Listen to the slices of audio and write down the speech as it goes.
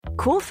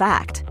Cool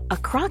fact, a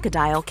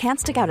crocodile can't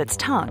stick out its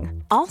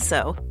tongue.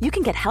 Also, you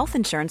can get health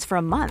insurance for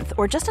a month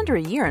or just under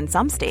a year in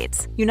some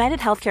states. United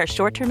Healthcare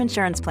short-term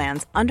insurance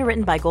plans,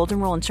 underwritten by Golden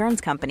Rule Insurance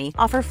Company,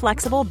 offer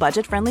flexible,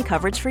 budget-friendly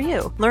coverage for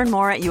you. Learn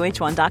more at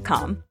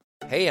uh1.com.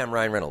 Hey, I'm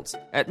Ryan Reynolds.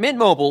 At Mint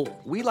Mobile,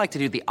 we like to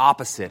do the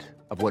opposite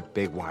of what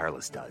Big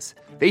Wireless does.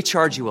 They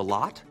charge you a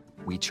lot,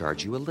 we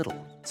charge you a little.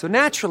 So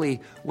naturally,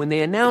 when they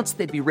announced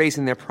they'd be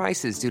raising their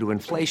prices due to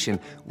inflation,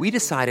 we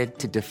decided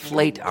to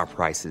deflate our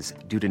prices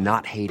due to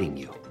not hating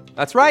you.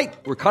 That's right.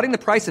 We're cutting the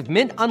price of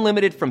Mint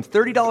Unlimited from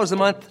 $30 a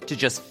month to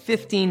just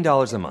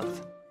 $15 a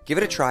month. Give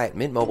it a try at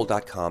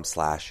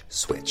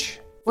mintmobile.com/switch.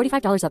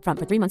 $45 up front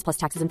for 3 months plus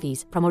taxes and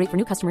fees. Promo rate for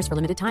new customers for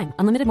limited time.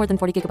 Unlimited more than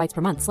 40 gigabytes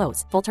per month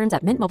slows. Full terms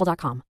at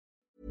mintmobile.com.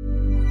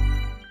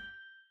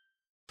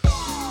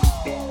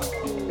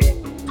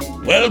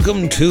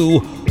 Welcome to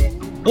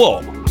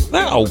What?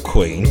 That Old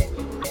Queen?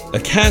 A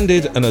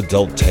candid and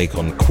adult take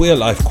on queer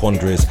life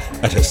quandaries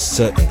at a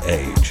certain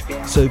age.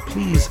 So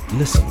please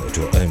listen at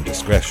your own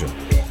discretion.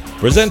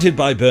 Presented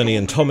by Bernie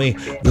and Tommy,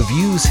 the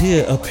views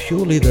here are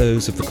purely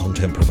those of the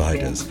content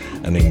providers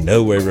and in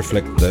no way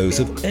reflect those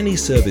of any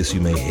service you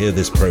may hear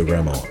this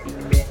program on.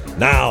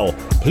 Now,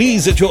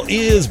 please let your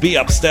ears be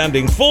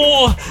upstanding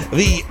for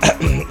the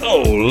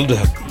Old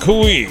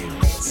Queens.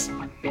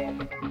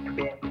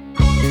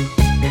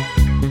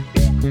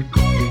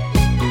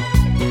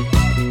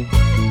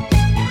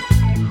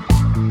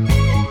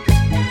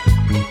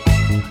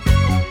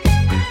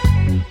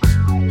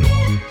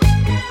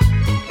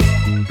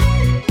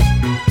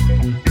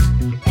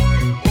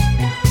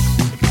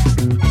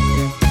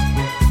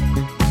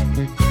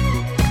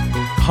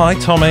 Hi,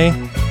 Tommy.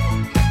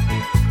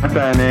 Hi,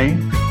 Bernie.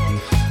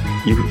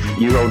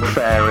 You old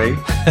fairy.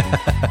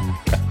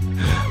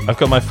 I've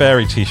got my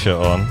fairy t-shirt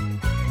on.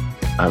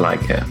 I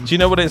like it. Do you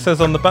know what it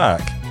says on the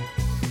back?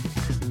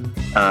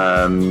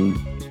 I'm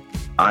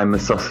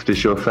as soft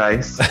as your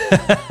face.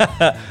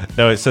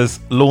 No, it says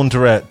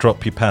laundrette,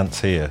 drop your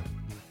pants here.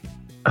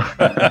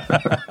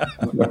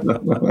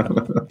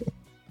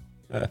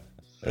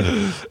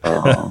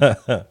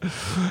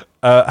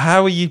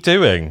 How are you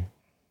doing?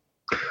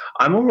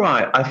 I'm all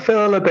right. I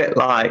feel a bit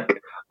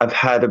like I've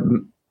had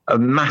a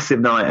massive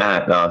night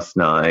out last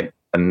night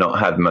and not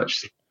had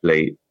much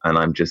sleep, and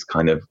I'm just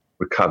kind of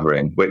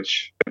recovering,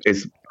 which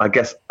is, I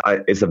guess,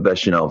 is a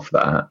version of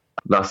that.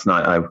 Last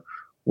night I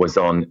was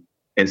on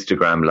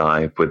Instagram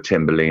Live with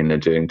Timberlina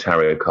doing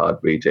tarot card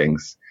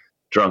readings,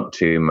 drunk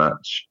too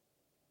much,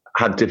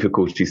 had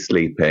difficulty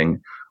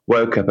sleeping,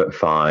 woke up at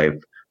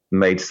 5,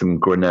 made some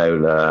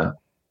granola,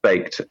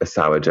 baked a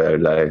sourdough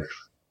loaf,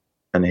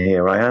 and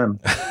here I am.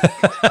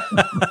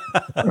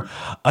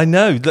 I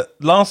know.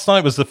 Last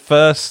night was the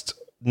first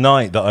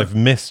night that I've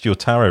missed your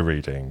tarot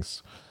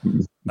readings.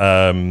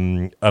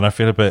 And I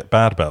feel a bit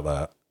bad about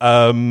that.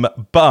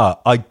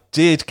 But I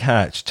did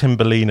catch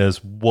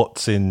Timberlina's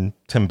What's in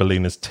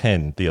Timberlina's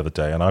Tin the other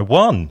day, and I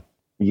won.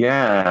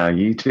 Yeah,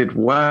 you did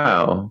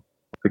well,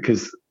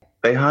 because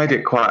they hide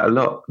it quite a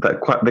lot. They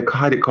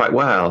hide it quite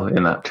well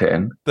in that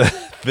tin.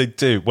 They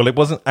do. Well, it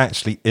wasn't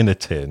actually in a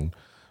tin,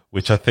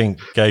 which I think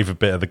gave a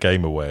bit of the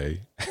game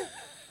away.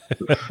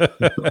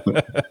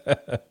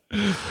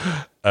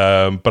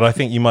 But I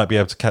think you might be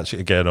able to catch it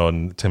again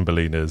on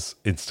Timberlina's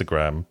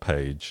Instagram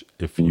page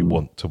if you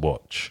want to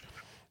watch.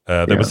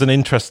 There was an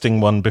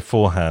interesting one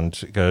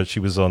beforehand.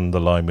 She was on the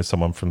line with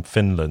someone from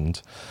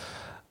Finland,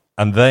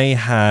 and they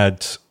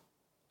had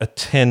a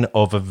tin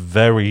of a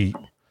very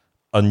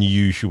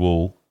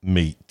unusual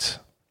meat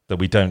that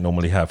we don't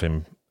normally have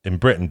in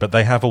Britain, but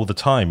they have all the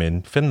time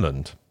in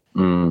Finland.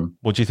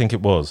 What do you think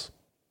it was?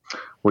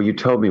 Well, you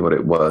told me what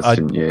it was,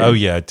 didn't you? Oh,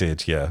 yeah, I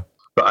did, yeah.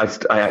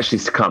 But I actually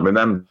can't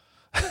remember.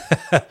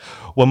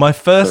 Well, my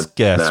first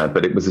guess... No,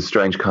 but it was a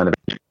strange kind of...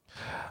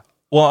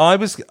 Well,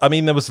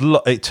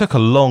 it took a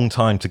long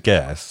time to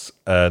guess,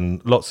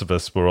 and lots of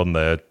us were on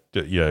there,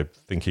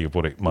 thinking of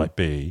what it might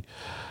be.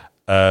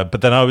 But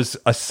then I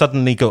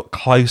suddenly got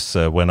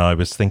closer when I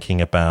was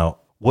thinking about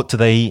what do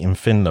they eat in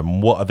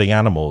Finland? What are the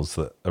animals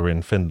that are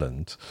in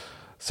Finland?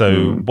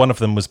 So one of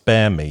them was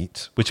bear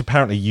meat, which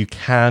apparently you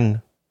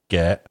can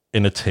get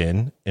in a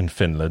tin in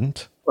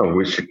Finland. Well,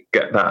 we should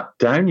get that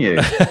down you.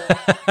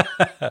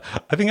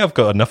 I think I've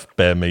got enough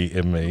bear meat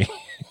in me.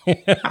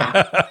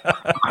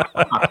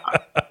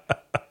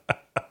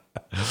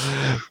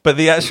 But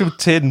the actual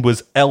tin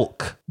was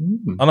elk.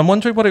 And I'm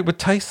wondering what it would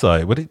taste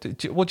like. What do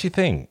you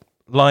think?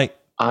 Like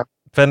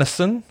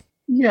venison?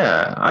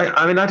 Yeah.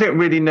 I mean, I don't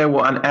really know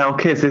what an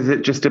elk is. Is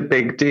it just a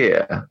big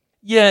deer?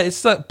 Yeah,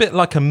 it's a bit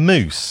like a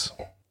moose.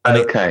 And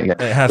it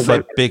has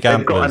big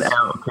antlers.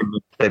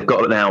 They've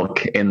got an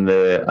elk in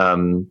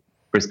the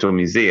Bristol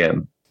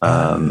Museum.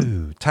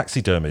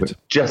 Taxidermied.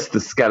 Just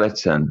the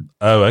skeleton.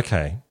 Oh,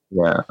 okay.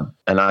 Yeah.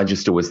 And I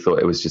just always thought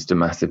it was just a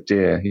massive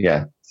deer.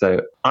 Yeah.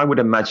 So I would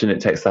imagine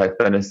it tastes like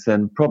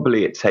venison.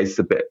 Probably it tastes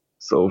a bit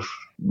sort of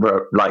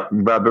like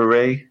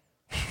rubbery.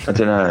 I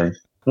don't know.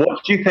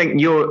 What do you think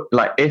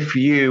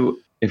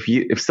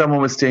if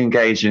someone was to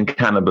engage in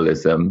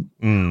cannibalism,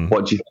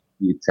 what do you think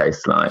you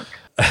taste like?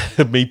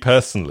 Me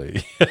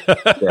personally,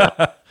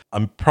 Yeah.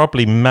 I'm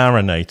probably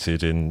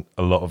marinated in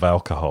a lot of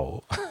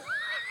alcohol.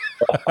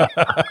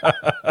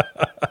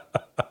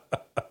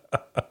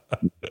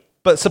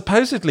 But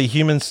supposedly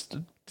humans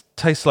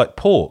taste like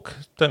pork,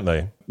 don't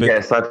they?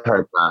 Yes, I've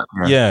heard that.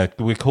 Yeah,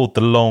 we're called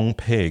the long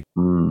pig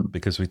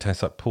because we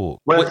taste like pork.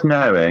 Worth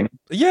knowing.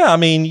 Yeah, I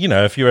mean, you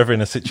know, if you're ever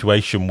in a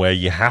situation where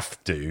you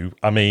have to,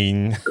 I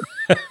mean,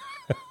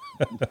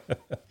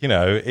 you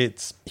know,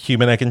 it's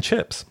human egg and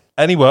chips.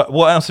 Anyway,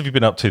 what else have you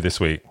been up to this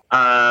week?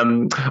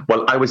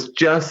 Well, I was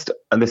just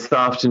this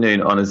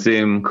afternoon on a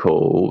Zoom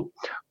call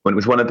when it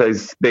was one of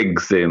those big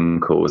Zoom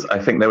calls. I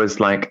think there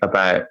was like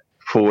about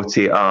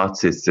 40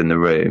 artists in the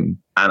room,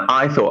 and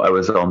I thought I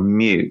was on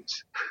mute.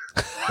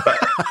 But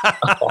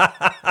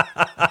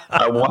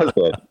I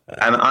wasn't.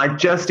 And I'd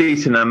just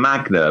eaten a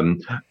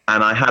Magnum,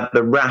 and I had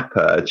the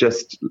wrapper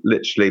just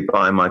literally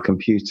by my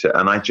computer,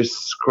 and I just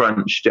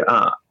scrunched it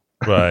up.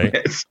 Right.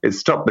 It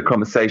stopped the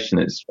conversation.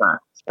 It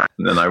distracted.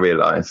 And then I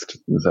realised,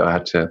 so I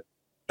had to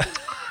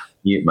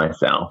mute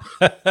myself.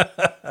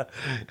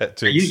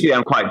 Usually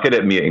I'm quite good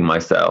at muting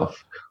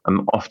myself.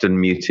 I'm often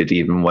muted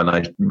even when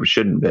I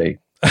shouldn't be.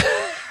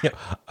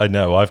 I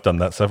know, I've done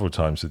that several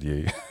times with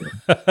you.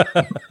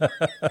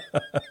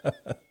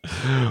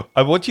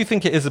 What do you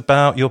think it is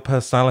about your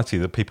personality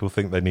that people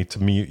think they need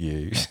to mute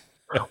you?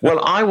 Well,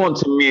 I want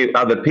to mute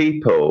other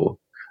people,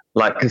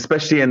 like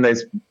especially in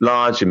those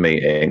larger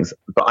meetings,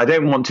 but I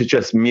don't want to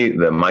just mute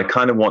them. I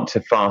kind of want to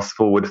fast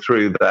forward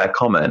through their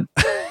comment.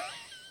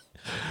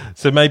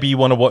 So maybe you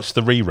want to watch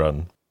the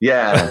rerun.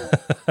 Yeah.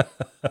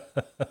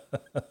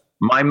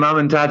 My mum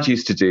and dad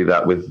used to do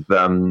that with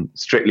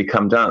Strictly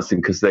Come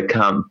Dancing because they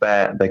couldn't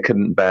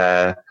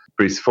bear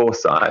Bruce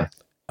Forsyth.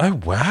 Oh,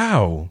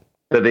 wow.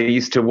 So they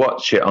used to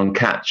watch it on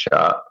catch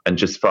up and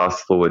just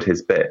fast forward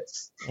his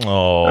bits.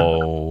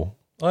 Oh,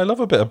 I love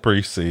a bit of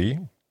Brucey.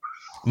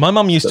 My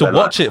mum used to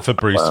watch it for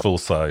Bruce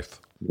Forsyth.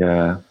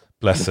 Yeah.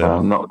 Bless him.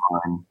 Well, not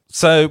mine.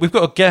 So we've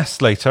got a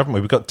guest later, haven't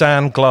we? We've got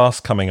Dan Glass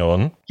coming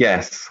on.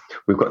 Yes,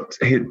 we've got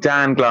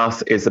Dan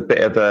Glass. Is a bit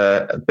of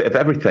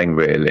everything,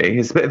 really.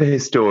 He's a bit of a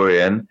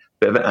historian,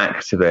 a bit of an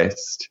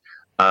activist,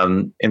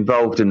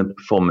 involved in the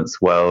performance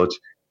world.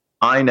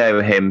 I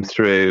know him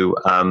through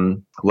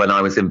when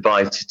I was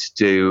invited to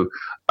do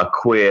a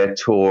queer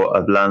tour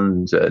of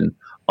London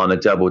on a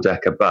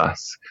double-decker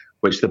bus,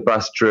 which the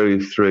bus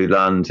drove through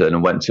London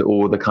and went to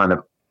all the kind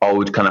of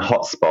old kind of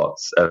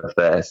hotspots of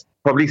this,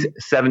 probably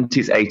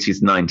 70s,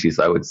 80s, 90s,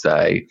 I would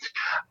say.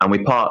 And we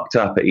parked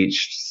up at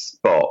each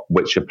spot,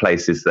 which are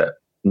places that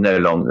no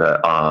longer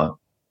are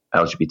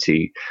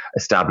LGBT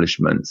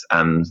establishments.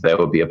 And there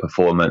will be a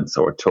performance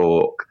or a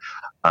talk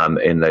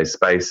in those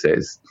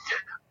spaces.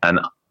 And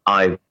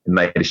I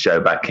made a show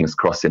about King's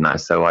Cross in that.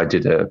 So I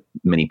did a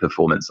mini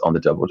performance on the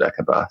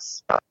double-decker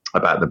bus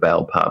about the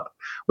Bell Pub,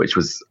 which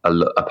was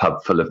a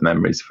pub full of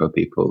memories for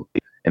people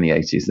in the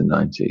 80s and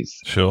 90s.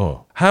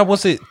 Sure. How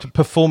was it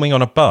performing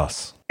on a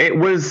bus? It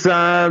was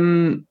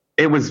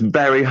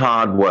very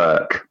hard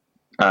work,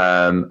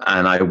 and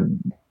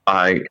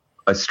I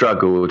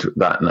struggled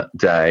that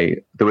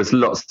day. There was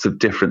lots of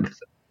different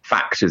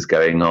factors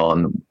going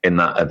on in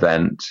that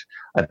event.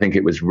 I think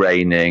it was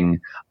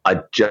raining.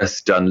 I'd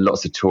just done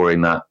lots of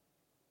touring that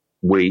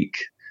week.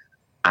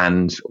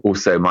 And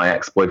also my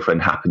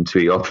ex-boyfriend happened to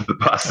be on the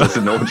bus as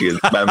an audience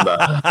member.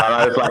 And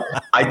I was like,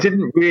 I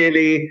didn't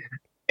really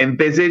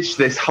envisage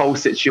this whole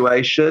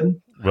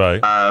situation. Right.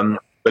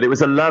 But it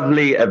was a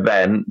lovely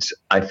event,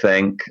 I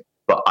think.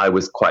 But I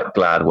was quite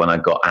glad when I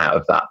got out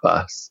of that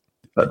bus.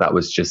 But I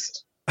was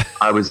just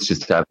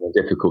having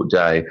a difficult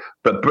day.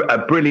 But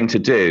brilliant to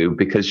do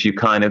because you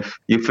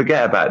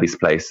forget about these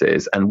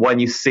places. And when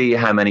you see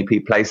how many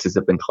places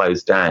have been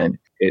closed down,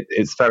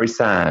 it's very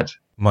sad.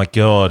 My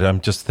God, I'm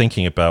just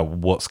thinking about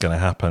what's going to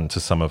happen to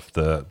some of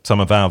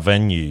our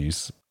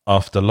venues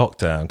after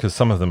lockdown, because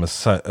some of them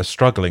are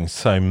struggling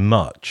so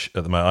much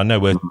at the moment. I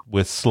know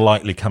we're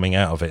slightly coming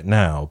out of it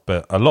now,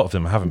 but a lot of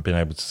them haven't been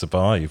able to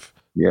survive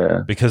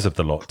because of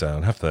the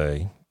lockdown, have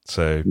they?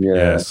 So,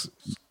 yes,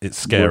 it's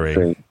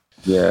scary.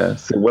 Yeah,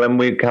 so when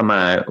we come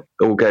out,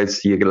 all go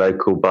to your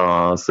local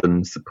bars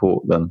and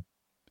support them.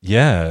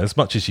 Yeah, as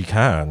much as you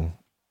can.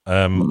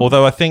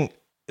 Although I think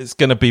it's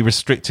going to be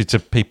restricted to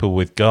people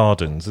with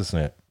gardens, isn't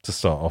it, to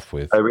start off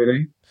with? Oh,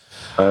 really?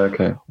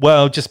 Okay.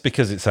 Well, just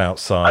because it's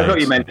outside. I thought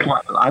you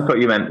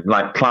meant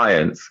like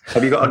clients.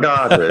 Have you got a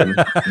garden?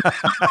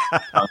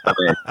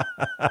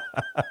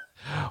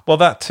 Well,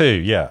 that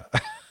too, yeah.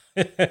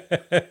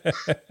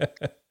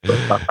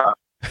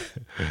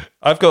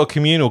 I've got a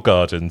communal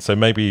garden, so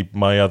maybe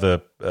my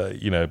other,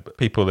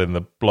 people in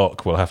the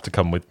block will have to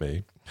come with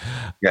me.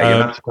 Yeah,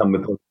 you'll have to come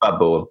with a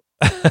bubble.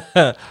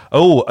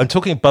 Oh, I'm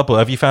talking bubble.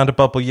 Have you found a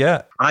bubble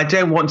yet? I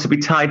don't want to be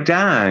tied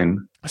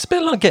down. It's a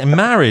bit like getting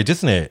married,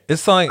 isn't it?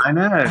 It's like, I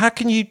know. How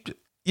can you,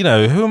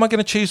 who am I going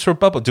to choose for a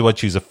bubble? Do I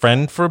choose a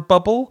friend for a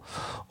bubble?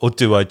 Or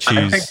do I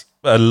choose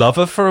a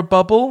lover for a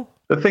bubble?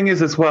 The thing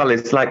is as well,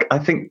 it's like, I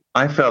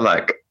feel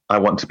like I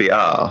want to be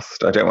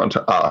asked. I don't want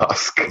to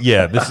ask.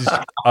 Yeah, this is.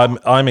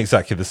 I'm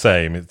exactly the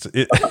same.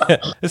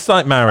 It's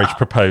like marriage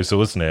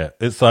proposal, isn't it?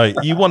 It's like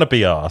you want to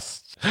be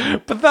asked,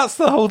 but that's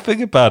the whole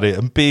thing about it.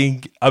 And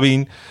being, I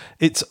mean,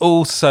 it's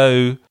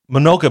also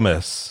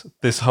monogamous.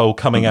 This whole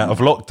coming out of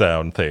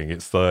lockdown thing.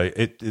 It's like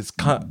it's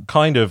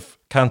kind of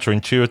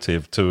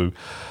counterintuitive to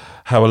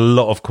how a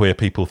lot of queer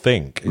people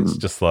think. It's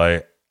just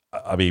like,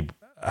 I mean,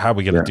 how are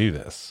we going to do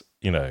this?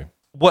 You know,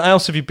 what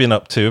else have you been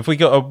up to? Have we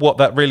got a What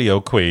That Really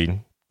Old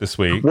Queen this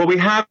week? Well, we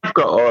have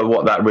got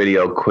What That Really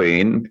Old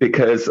Queen,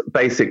 because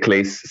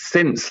basically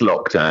since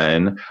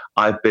lockdown,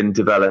 I've been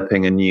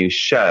developing a new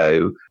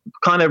show,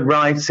 kind of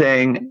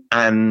writing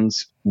and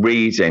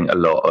reading a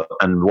lot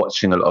and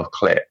watching a lot of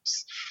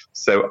clips.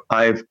 So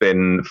I've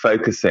been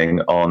focusing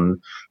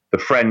on the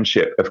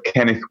friendship of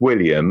Kenneth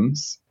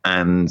Williams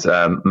and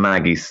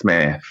Maggie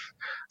Smith.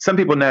 Some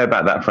people know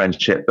about that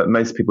friendship, but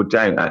most people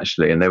don't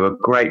actually, and they were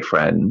great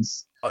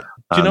friends.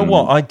 Do you know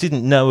what? I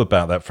didn't know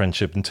about that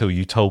friendship until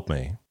you told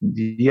me.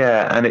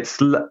 Yeah, and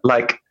it's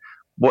like,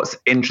 what's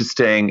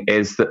interesting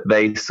is that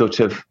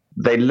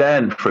they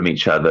learned from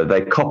each other,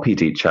 they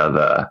copied each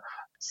other.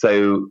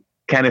 So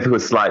Kenneth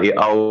was slightly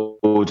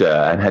older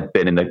and had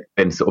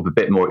been sort of a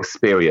bit more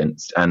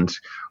experienced, and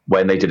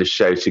when they did a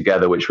show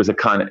together, which was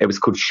it was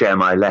called Share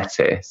My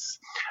Lettuce.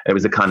 It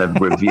was a kind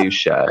of review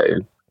show.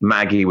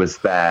 Maggie was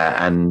there,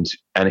 and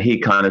he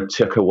kind of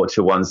took her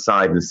to one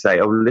side and say,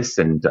 "Oh,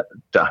 listen,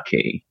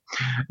 Ducky,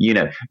 you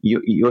know,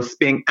 you're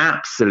being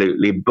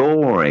absolutely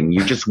boring.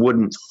 You just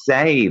wouldn't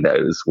say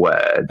those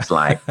words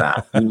like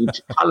that. You need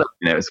to colour,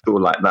 it's all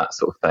like that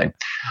sort of thing."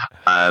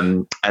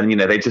 And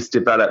they just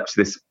developed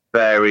this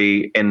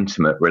very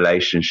intimate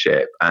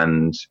relationship,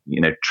 and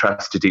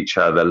trusted each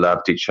other,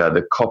 loved each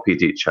other,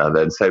 copied each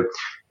other. And so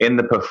in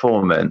the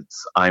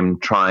performance, I'm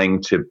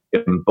trying to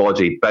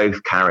embody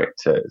both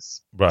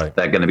characters. Right.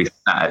 They're going to be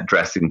sat at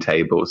dressing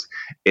tables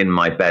in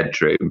my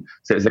bedroom.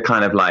 So it's a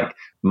kind of like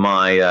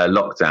my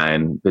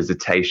lockdown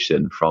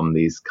visitation from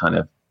these kind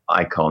of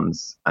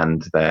icons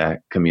and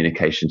their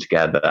communication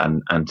together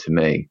and to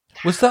me.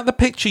 Was that the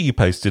picture you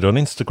posted on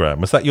Instagram?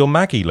 Was that your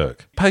Maggie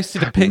look? You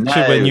posted a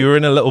picture No. when you were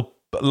in a little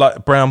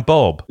like brown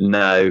bob.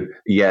 No,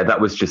 yeah,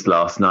 that was just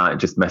last night,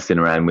 just messing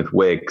around with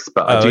wigs.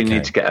 But I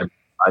need to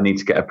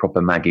get a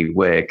proper Maggie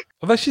wig.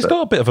 Although she's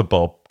got a bit of a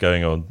bob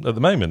going on at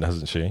the moment,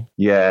 hasn't she?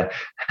 Yeah,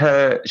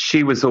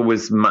 she was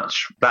always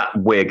that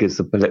wig is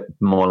a bit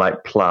more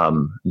like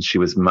plum, and she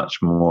was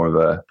much more of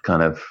a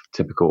kind of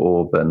typical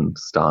Auburn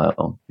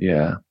style.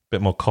 Yeah, bit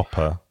more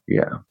copper.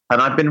 Yeah,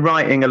 and I've been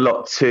writing a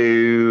lot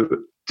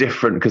to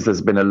different, because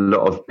there's been a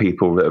lot of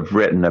people that have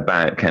written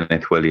about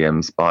Kenneth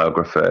Williams,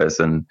 biographers,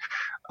 and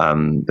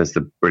there's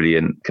the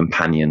brilliant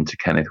companion to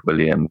Kenneth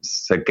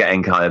Williams. So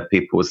getting kind of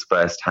people's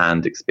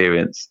first-hand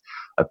experience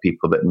of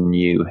people that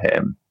knew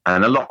him.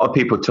 And a lot of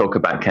people talk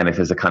about Kenneth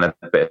as a kind of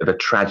bit of a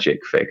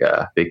tragic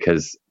figure,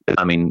 because,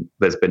 I mean,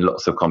 there's been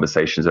lots of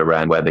conversations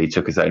around whether he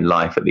took his own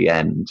life at the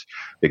end,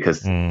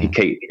 because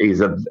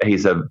he's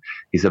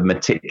a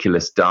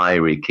meticulous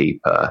diary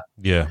keeper.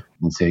 Yeah.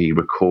 And so he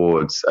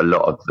records a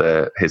lot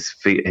of his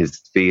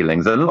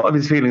feelings. And a lot of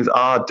his feelings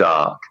are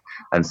dark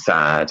and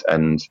sad.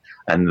 And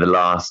the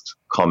last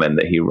comment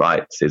that he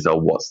writes is, "Oh,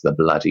 what's the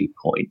bloody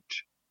point?"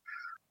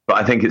 But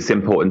I think it's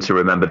important to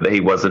remember that he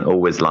wasn't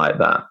always like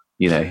that.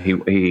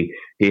 He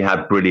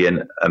had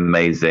brilliant,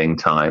 amazing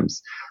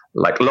times.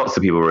 Like, lots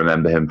of people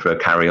remember him for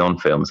Carry On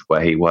films,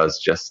 where he was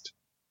just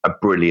a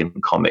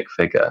brilliant comic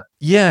figure.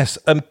 Yes,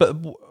 but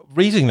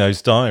reading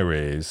those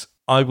diaries,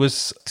 I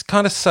was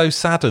kind of so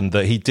saddened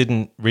that he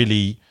didn't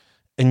really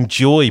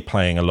enjoy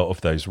playing a lot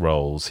of those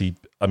roles. He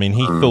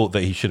thought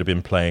that he should have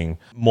been playing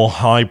more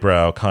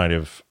highbrow kind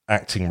of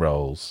acting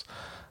roles.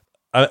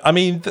 I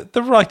mean,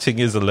 the writing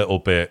is a little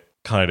bit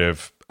kind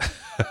of,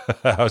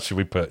 how should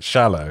we put it,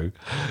 shallow.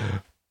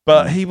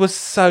 But he was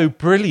so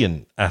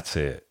brilliant at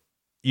it.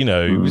 He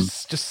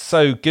was just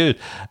so good.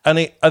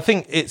 And I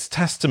think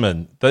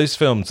those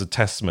films are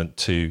testament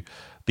to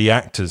the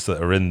actors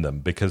that are in them,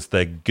 because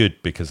they're good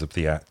because of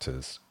the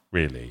actors,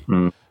 really.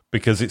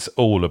 Because it's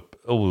all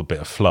a bit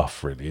of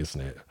fluff, really, isn't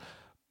it?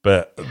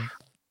 But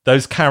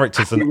those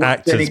characters and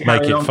actors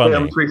make it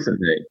funny.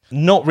 Recently?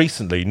 Not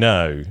recently,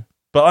 no.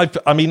 But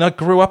I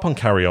grew up on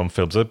Carry On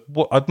films.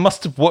 I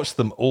must have watched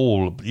them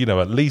all,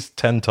 at least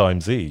 10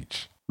 times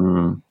each.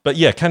 But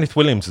yeah, Kenneth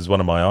Williams is one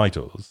of my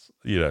idols,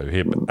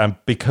 him, and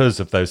because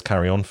of those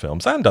Carry On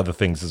films and other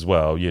things as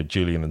well,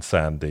 Julian and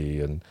Sandy,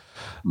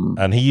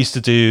 and he used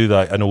to do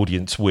like an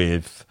audience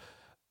with,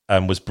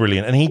 and was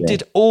brilliant, and he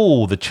did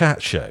all the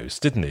chat shows,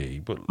 didn't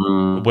he?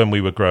 When we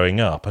were growing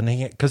up, and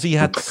because he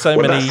had so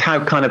many. That's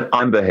how kind of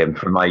I remember him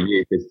from my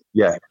youth.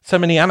 So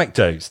many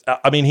anecdotes.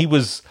 I mean, he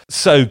was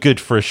so good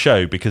for a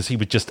show because he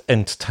would just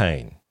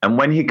entertain. And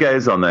when he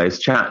goes on those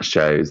chat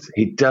shows,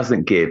 he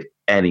doesn't give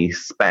any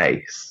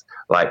space.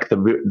 Like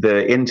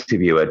the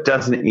interviewer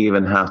doesn't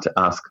even have to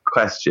ask a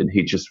question.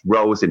 He just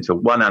rolls into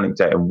one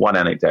anecdote and one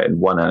anecdote and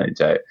one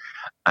anecdote.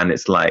 And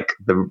it's like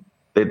the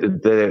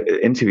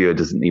interviewer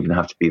doesn't even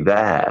have to be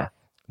there.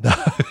 No,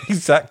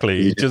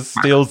 exactly. He just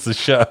steals the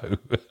show.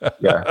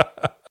 Yeah.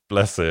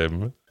 Bless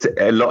him.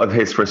 A lot of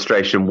his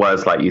frustration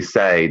was, like you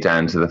say,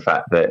 down to the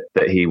fact that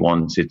he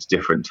wanted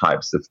different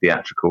types of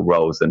theatrical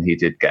roles, and he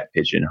did get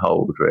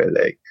pigeonholed,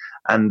 really.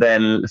 And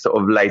then sort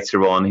of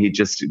later on, he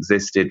just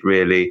existed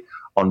really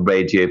on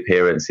radio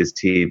appearances,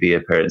 TV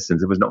appearances.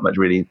 There was not much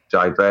really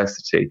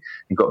diversity.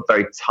 He got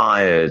very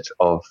tired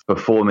of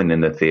performing in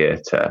the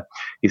theatre.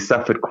 He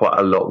suffered quite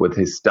a lot with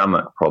his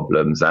stomach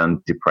problems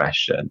and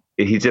depression.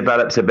 He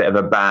developed a bit of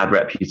a bad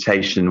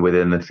reputation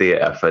within the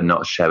theatre for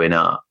not showing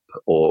up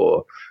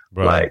or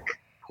like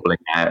pulling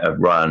out of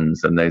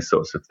runs and those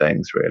sorts of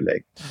things,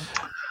 really.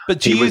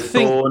 But do you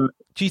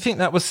think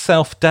that was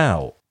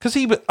self-doubt? Because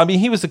he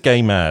was a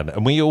gay man,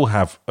 and we all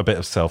have a bit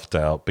of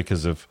self-doubt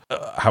because of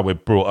how we're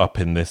brought up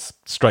in this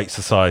straight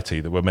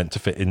society that we're meant to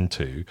fit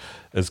into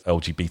as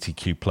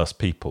LGBTQ plus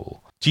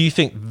people. Do you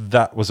think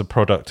that was a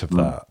product of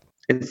that?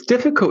 It's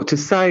difficult to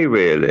say,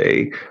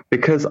 really,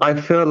 because I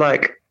feel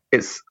like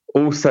it's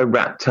also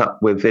wrapped up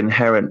with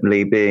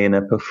inherently being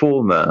a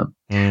performer.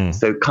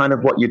 So kind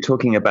of what you're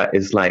talking about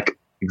is like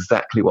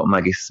exactly what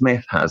Maggie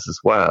Smith has as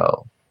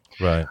well.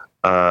 Right.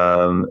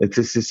 It's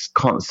just this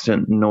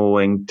constant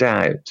gnawing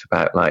doubt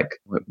about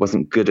like it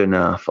wasn't good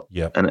enough.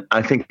 Yep. And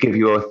I think if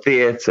you're a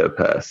theatre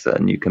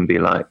person, you can be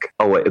like,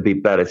 oh, it'll be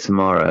better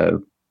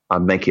tomorrow. I'll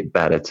make it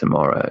better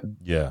tomorrow.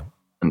 Yeah.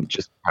 And it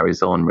just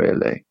carries on,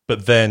 really.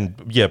 But then,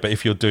 but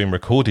if you're doing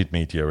recorded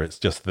media, it's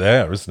just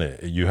there, isn't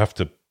it? You have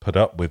to put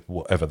up with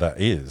whatever that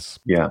is.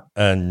 Yeah.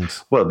 And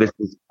well, this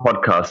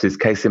podcast is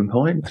case in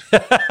point.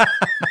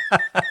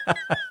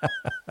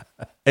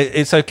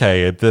 It's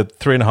okay. The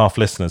 3.5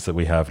 listeners that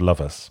we have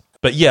love us.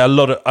 But yeah, a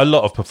lot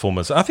of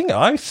performers. I think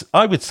I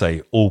would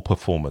say all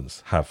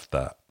performers have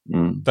that,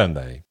 don't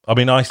they? I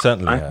mean, I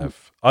certainly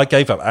have. I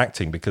gave up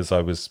acting because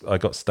I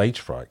got stage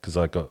fright because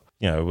I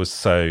was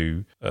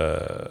so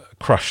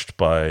crushed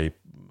by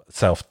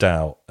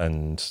self-doubt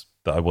and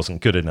that I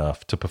wasn't good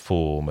enough to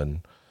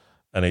perform,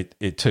 and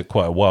it took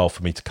quite a while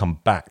for me to come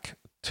back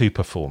to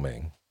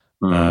performing.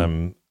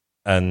 And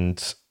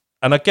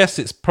I guess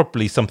it's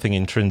probably something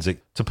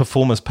intrinsic to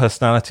performers'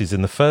 personalities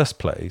in the first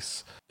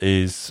place,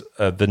 is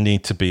the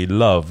need to be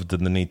loved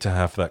and the need to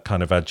have that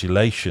kind of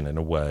adulation in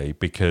a way,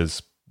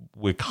 because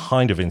we're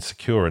kind of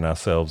insecure in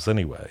ourselves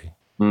anyway.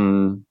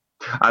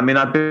 I mean,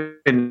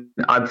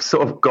 I've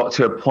sort of got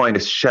to a point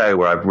of show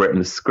where I've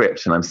written a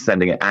script and I'm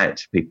sending it out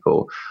to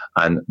people.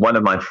 And one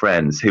of my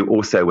friends, who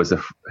also was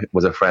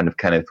a friend of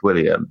Kenneth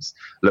Williams,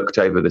 looked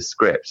over the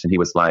script and he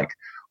was like,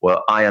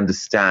 well, I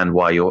understand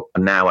why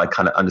I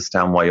kind of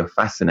understand why you're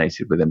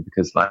fascinated with him,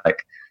 because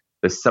like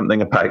there's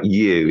something about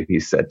you,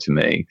 he said to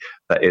me,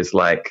 that is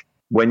like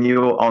when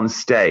you're on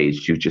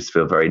stage, you just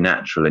feel very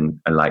natural and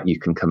like you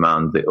can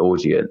command the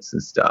audience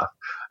and stuff.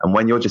 And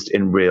when you're just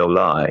in real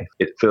life,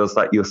 it feels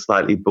like you're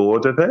slightly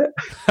bored of it.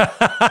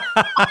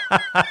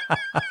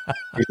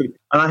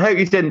 And I hope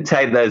you didn't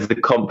take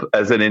that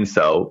as an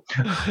insult.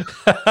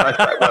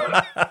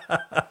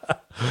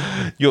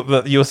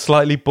 You're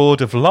slightly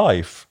bored of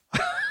life.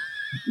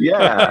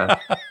 Yeah.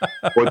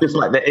 Or just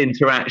like the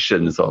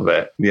interactions of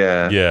it.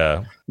 Yeah.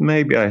 Yeah.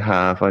 Maybe I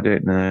have. I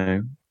don't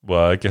know.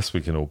 Well, I guess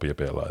we can all be a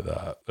bit like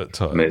that at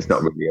times. I mean, it's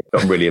not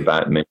really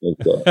about me, is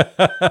it?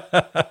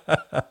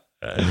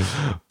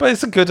 But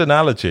it's a good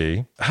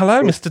analogy.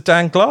 Hello, Mr.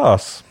 Dan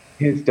Glass.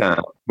 Here's Dan.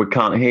 We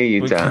can't hear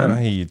you, Dan. We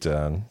can't hear you,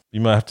 Dan.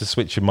 You might have to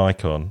switch your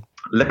mic on.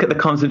 Look at the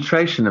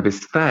concentration of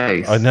his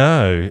face. I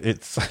know.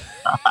 It's...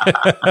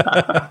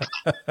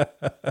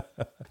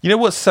 You know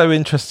what's so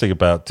interesting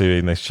about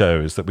doing this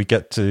show is that we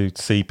get to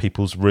see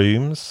people's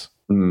rooms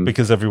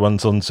because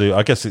everyone's on Zoom.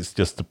 I guess it's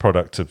just the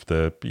product of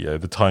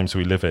the times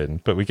we live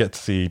in, but we get to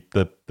see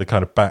the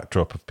kind of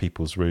backdrop of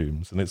people's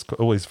rooms, and it's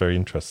always very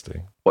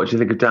interesting. What do you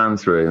think of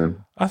Dan's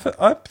room? I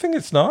think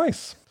it's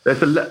nice.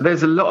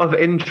 There's a lot of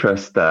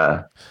interest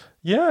there.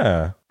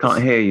 Yeah.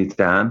 Can't hear you,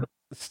 Dan.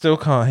 Still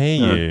can't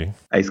hear you.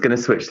 He's going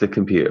to switch the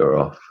computer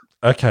off.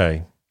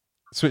 Okay.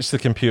 Switch the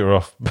computer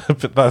off,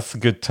 but that's a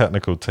good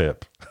technical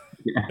tip.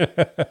 Yeah.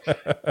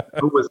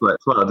 It always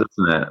works well,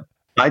 doesn't it?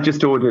 I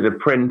just ordered a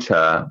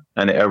printer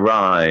and it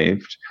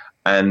arrived,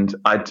 and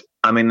I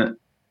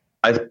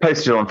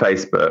posted it on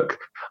Facebook.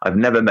 I've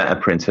never met a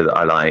printer that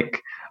I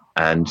like,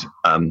 and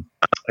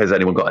has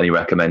anyone got any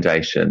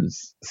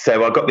recommendations?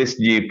 So I got this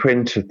new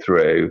printer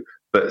through,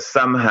 but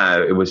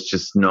somehow it was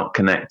just not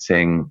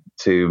connecting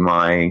to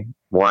my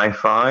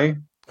Wi-Fi.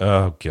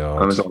 Oh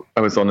God!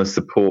 I was on a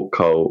support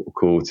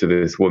call to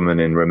this woman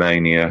in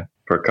Romania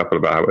for a couple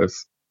of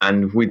hours.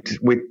 And we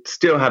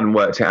still hadn't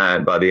worked it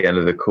out by the end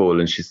of the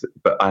call,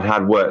 but I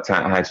had worked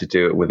out how to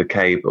do it with a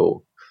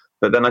cable.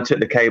 But then I took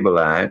the cable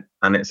out,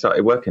 and it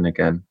started working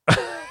again.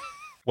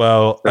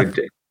 Well,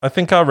 I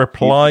think I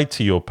replied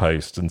to your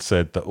post and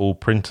said that all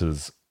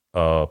printers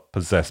are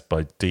possessed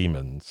by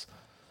demons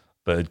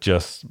that are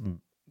just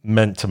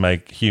meant to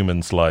make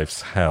humans'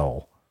 lives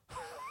hell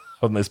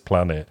on this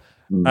planet.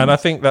 And I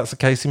think that's a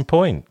case in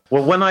point.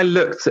 Well, when I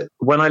looked at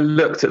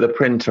the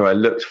printer,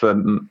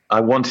 I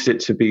wanted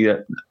it to be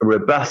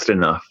robust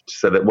enough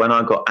so that when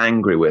I got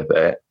angry with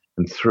it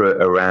and threw it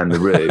around the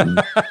room,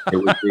 it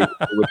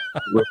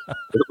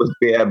would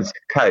be able to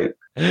cope.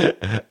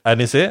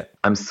 And is it?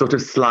 I'm sort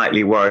of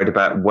slightly worried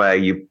about where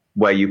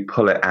you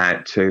pull it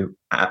out to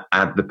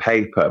add the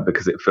paper,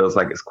 because it feels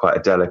like it's quite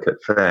a delicate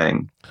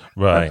thing.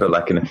 Right. I feel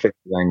like in a fit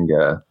of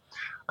anger,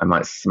 I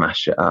might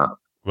smash it up.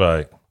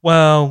 Right.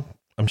 Well,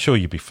 I'm sure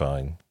you'll be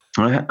fine.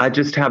 I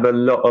just have a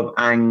lot of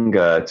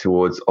anger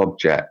towards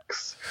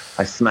objects.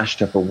 I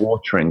smashed up a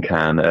watering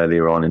can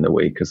earlier on in the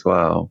week as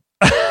well.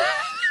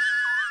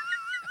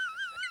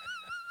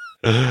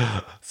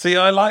 See,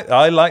 I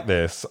like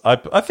this.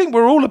 I think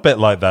we're all a bit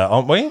like that,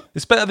 aren't we?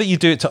 It's better that you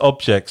do it to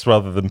objects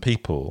rather than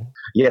people.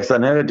 Yes, I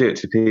never do it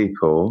to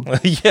people.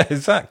 Yeah,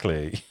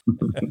 exactly.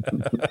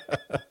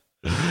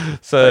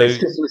 So it's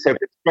just so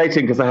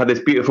frustrating because I had this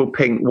beautiful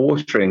pink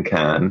watering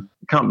can.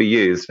 It can't be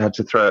used. I had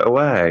to throw it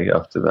away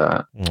after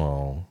that.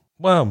 Oh,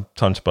 well,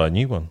 time to buy a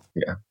new one.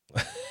 Yeah.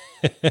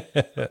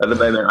 At the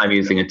moment, I'm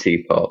using a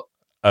teapot.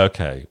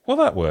 Okay. Well,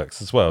 that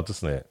works as well,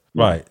 doesn't it?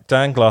 Yeah. Right.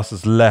 Dan Glass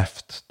has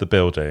left the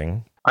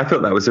building. I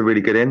thought that was a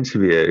really good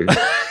interview.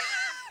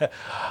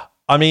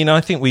 I mean,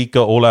 I think we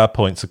got all our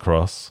points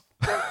across.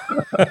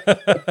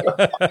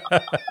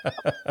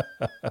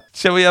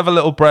 Shall we have a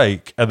little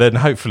break? And then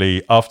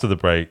hopefully after the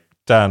break,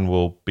 Dan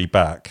will be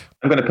back.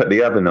 I'm going to put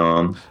the oven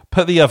on.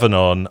 Put the oven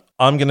on.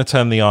 I'm going to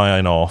turn the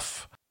iron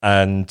off.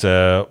 And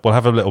we'll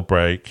have a little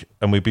break.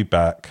 And we'll be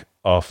back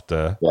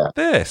after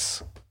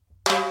this.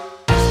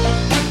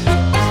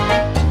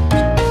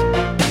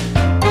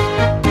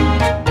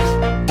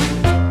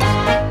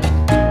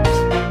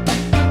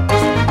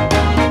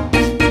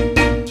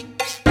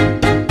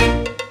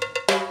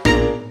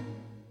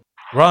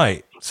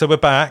 Right, so we're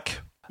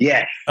back.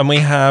 Yes. And we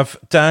have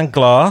Dan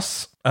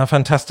Glass, our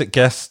fantastic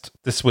guest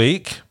this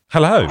week.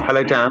 Hello.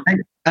 Hello, Dan.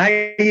 How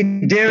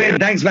you doing?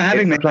 Thanks for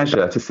having me. It's a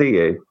pleasure to see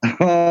you.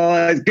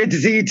 Oh, it's good to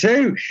see you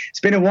too. It's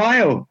been a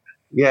while.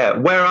 Yeah,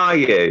 where are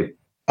you?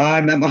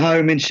 I'm at my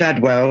home in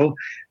Shadwell,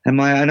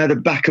 and I know the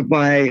back of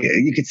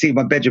you can see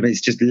my bedroom,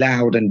 it's just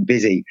loud and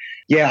busy.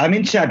 Yeah, I'm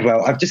in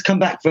Shadwell. I've just come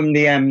back from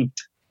the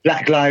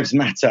Black Lives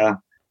Matter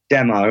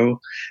demo,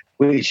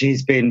 which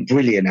has been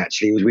brilliant,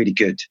 actually. It was really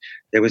good.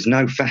 There was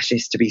no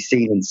fascists to be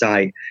seen in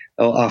sight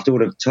after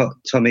all of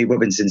Tommy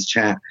Robinson's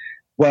chat.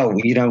 Well,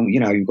 you've got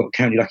to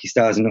count your lucky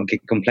stars and not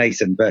get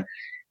complacent, but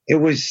it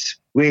was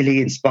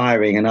really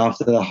inspiring. And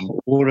after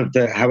all of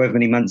the however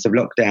many months of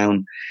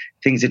lockdown,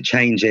 things are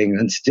changing,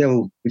 and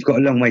still we've got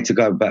a long way to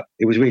go, but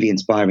it was really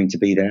inspiring to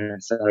be there.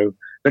 So,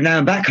 but now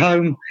I'm back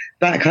home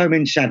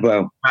in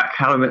Shadwell. Back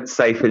home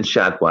safe in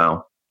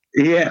Shadwell.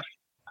 Yeah.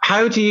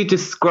 How do you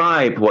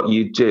describe what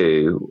you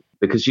do?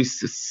 Because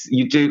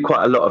you do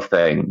quite a lot of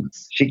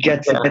things. She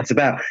gets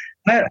about.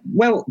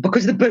 Well,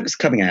 because the book's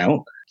coming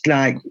out,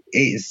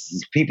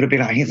 people have been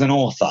like, he's an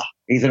author.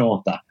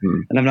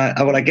 And I'm like,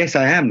 oh, well, I guess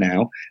I am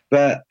now,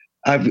 but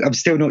I'm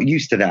still not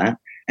used to that.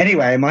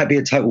 Anyway, it might be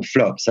a total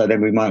flop, so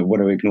then we might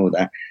want to ignore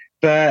that.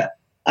 But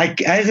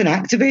as an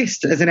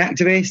activist,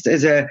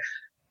 as a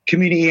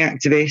community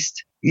activist,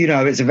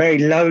 it's a very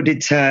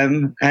loaded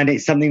term, and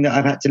it's something that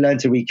I've had to learn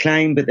to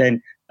reclaim, but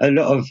then a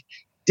lot of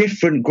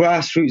different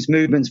grassroots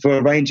movements for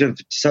a range of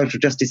social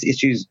justice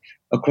issues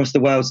across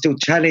the world still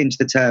challenge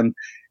the term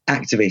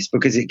activist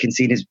because it can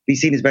be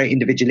seen as very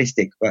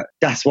individualistic. But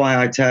that's why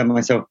I term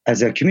myself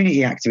as a community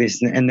activist.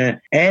 And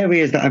the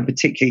areas that I'm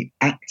particularly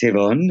active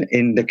on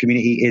in the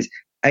community is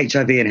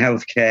HIV and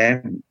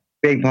healthcare,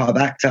 being part of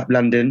ACT UP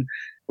London,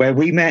 where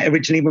we met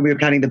originally when we were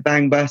planning the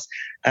Bang Bus.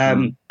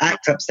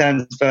 ACT UP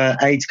stands for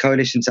AIDS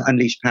Coalition to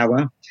Unleash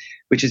Power,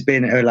 which has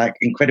been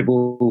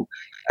incredible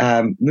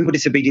movable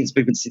disobedience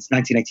movement since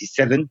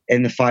 1987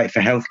 in the fight for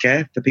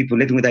healthcare for people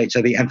living with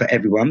HIV and for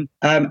everyone.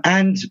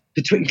 And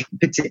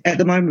at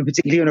the moment,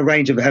 particularly on a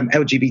range of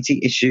LGBT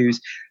issues,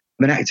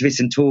 I'm an activist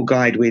and tour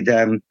guide with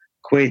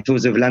Queer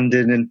Tours of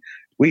London. And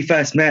we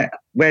first met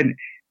when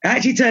it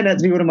actually turned out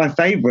to be one of my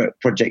favourite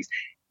projects,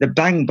 the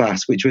Bang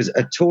Bus, which was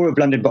a tour of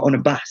London, but on a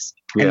bus.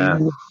 Yeah.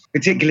 And the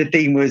particular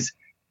theme was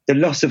the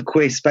loss of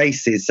queer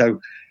spaces. So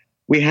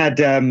we had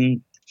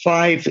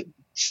 5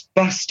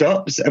 bus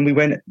stops, and we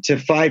went to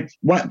five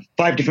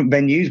different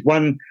venues,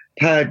 one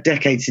per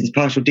decade since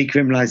partial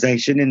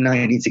decriminalisation in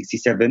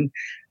 1967,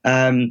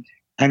 and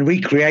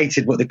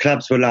recreated what the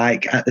clubs were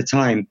like at the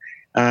time.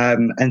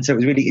 And so it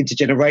was really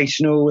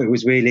intergenerational. It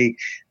was really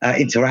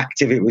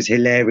interactive. It was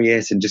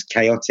hilarious and just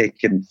chaotic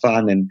and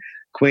fun and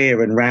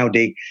queer and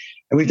rowdy.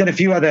 And we've done a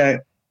few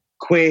other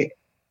queer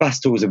bus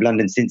tours of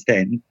London since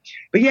then.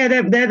 But yeah,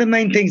 they're the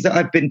main things that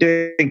I've been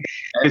doing.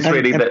 It's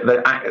really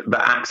that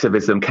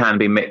activism can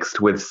be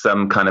mixed with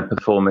some kind of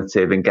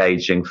performative,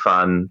 engaging,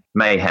 fun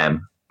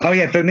mayhem. Oh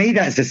yeah, for me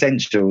that's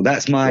essential.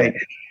 That's my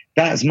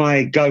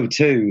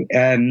go-to.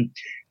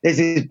 There's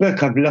this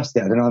book, I've lost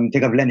it. I don't know. I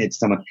think I've lent it to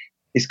someone.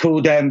 It's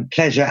called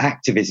pleasure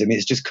activism.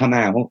 It's just come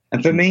out.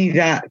 And for me,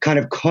 that kind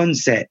of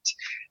concept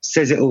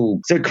says it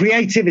all. So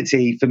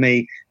creativity for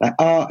me, like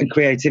art and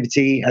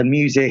creativity and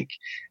music,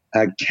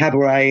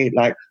 cabaret,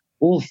 like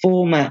all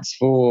formats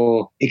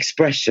for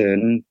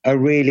expression are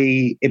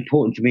really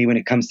important for me when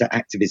it comes to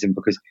activism,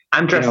 because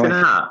and dressing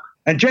up.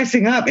 And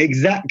dressing up,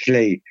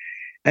 exactly.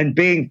 And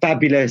being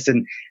fabulous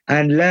and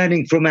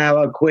learning from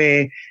our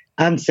queer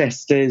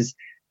ancestors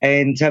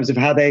in terms of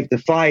how they've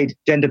defied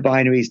gender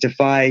binaries,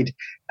 defied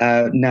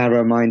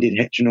narrow-minded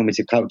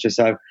heteronormative culture.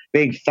 So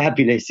being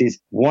fabulous is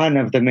one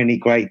of the many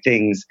great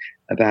things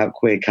about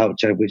queer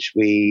culture, which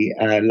we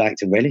like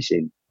to relish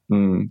in.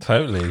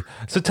 Totally.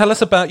 So tell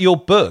us about your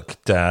book,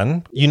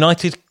 Dan,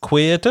 United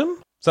Queerdom.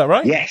 Is that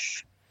right?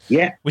 Yes.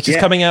 Yeah. Which is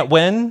coming out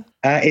when?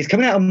 It's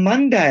coming out on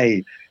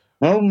Monday.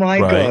 Oh, my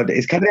God.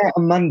 It's coming out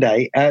on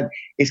Monday.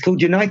 It's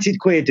called United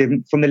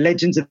Queerdom, From the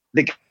Legends of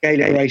the Gay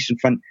Liberation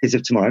Front is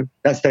of Tomorrow.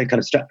 That's the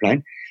kind of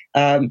strapline.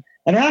 And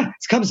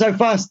it's come so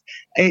fast.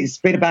 It's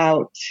been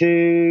about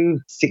late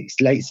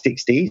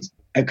 60s,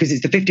 because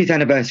it's the 50th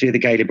anniversary of the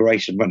Gay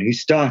Liberation Front, who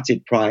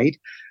started Pride.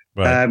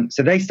 Right.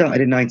 So they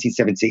started in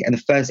 1970, and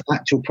the first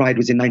actual Pride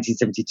was in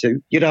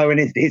 1972. You know, and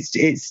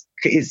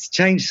it's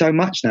changed so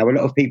much now. A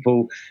lot of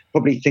people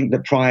probably think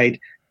that Pride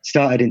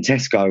started in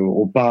Tesco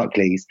or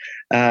Barclays,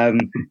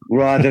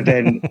 rather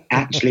than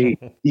actually,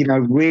 you know,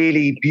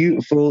 really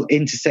beautiful,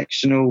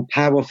 intersectional,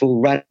 powerful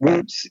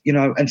roots, you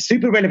know, and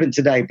super relevant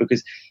today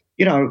because,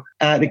 you know,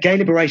 the Gay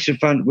Liberation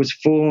Front was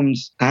formed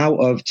out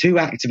of two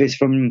activists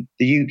from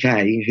the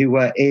UK who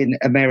were in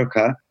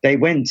America. They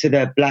went to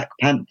the Black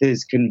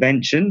Panthers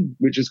Convention,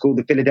 which was called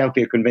the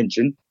Philadelphia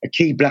Convention, a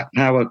key Black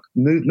Power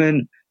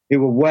movement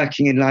who were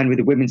working in line with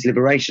the women's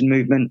liberation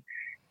movement,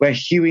 where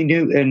Huey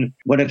Newton,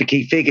 one of the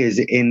key figures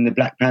in the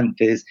Black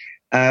Panthers,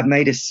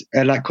 made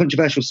a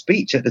controversial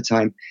speech at the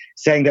time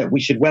saying that we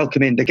should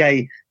welcome in the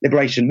gay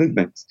liberation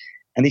movements.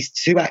 And these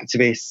two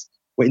activists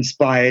were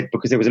inspired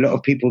because there was a lot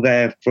of people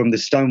there from the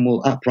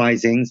Stonewall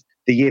uprisings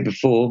the year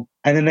before.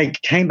 And then they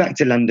came back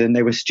to London.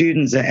 They were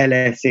students at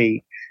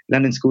LSE,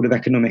 London School of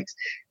Economics,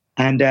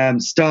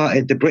 and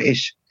started the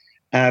British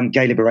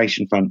Gay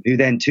Liberation Front, who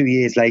then 2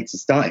 years later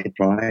started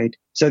Pride.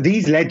 So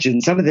these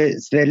legends,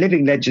 they're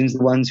living legends,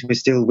 the ones who are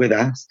still with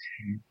us.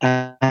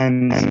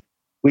 And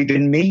we've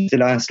been meeting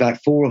the last 4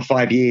 or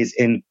 5 years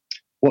in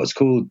what's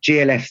called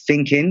GLF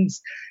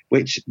Think-ins,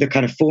 which the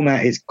kind of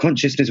format is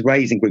consciousness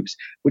raising groups,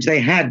 which they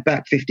had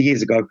back 50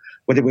 years ago,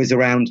 whether it was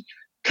around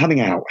coming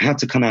out, how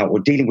to come out, or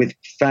dealing with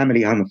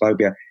family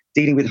homophobia,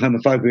 dealing with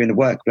homophobia in the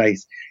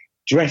workplace,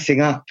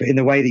 dressing up in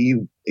the way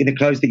that in the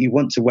clothes that you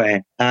want to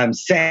wear,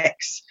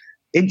 sex,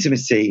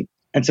 intimacy.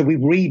 And so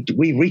we've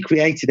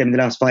recreated them in the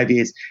last 5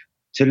 years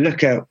to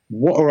look at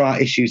what are our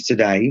issues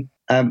today,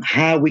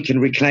 how we can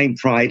reclaim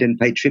pride and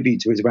pay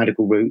tribute to its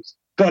radical roots.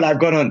 God, I've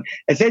gone on.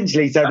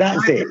 Essentially, so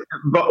that's it.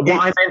 But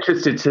what I'm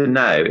interested to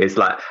know is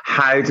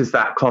how does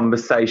that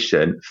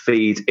conversation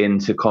feed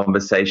into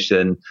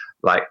conversation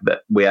like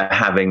that we are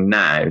having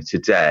now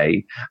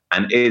today?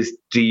 And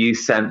do you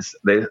sense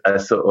there's a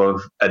sort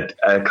of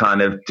a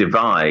kind of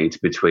divide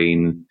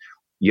between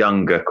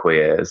younger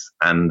queers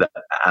and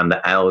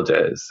the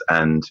elders,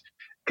 and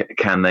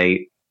can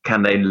they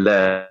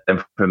learn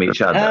from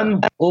each other?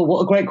 Well,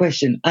 what a great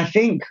question. I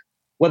think,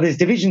 well, there's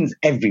divisions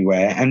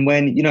everywhere. And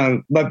when, you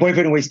know, my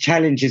boyfriend always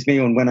challenges me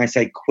on when I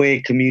say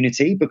queer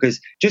community, because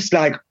just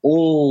like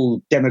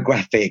all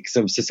demographics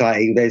of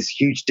society, there's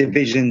huge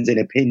divisions in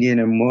opinion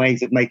and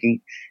ways of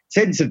making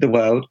sense of the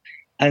world.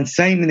 And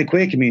same in the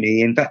queer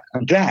community. In fact,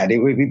 I'm glad. It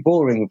would be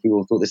boring if we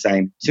all thought the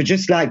same. So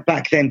just like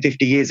back then,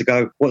 50 years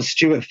ago, what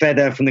Stuart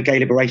Feather from the Gay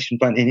Liberation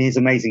Front in his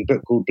amazing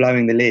book called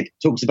Blowing the Lid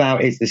talks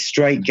about is the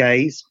straight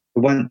gays.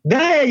 The one,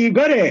 there, you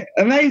got it.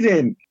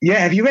 Amazing. Yeah,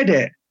 have you read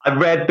it? I've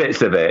read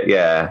bits of it,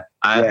 yeah.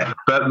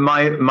 But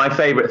my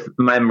favourite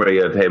memory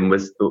of him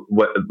was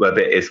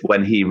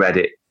when he read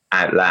it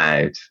out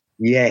loud.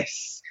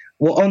 Yes.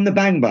 Well, on the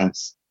Bang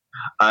Bus.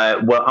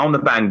 On the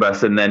Bang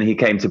Bus, and then he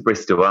came to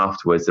Bristol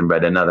afterwards and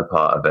read another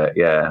part of it.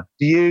 Yeah,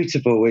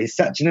 beautiful. It's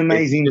such an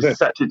amazing book.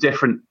 Such a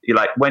different,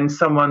 when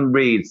someone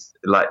reads,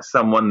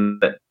 someone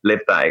that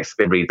lived that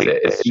experience reads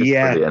it, it's just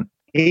brilliant.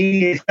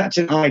 He is such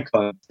an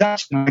icon,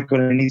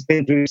 and he's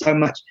been through so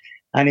much,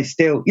 and it's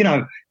still,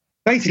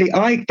 basically,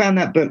 I found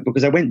that book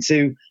because I went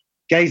to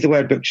Gaze the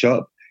Word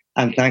bookshop,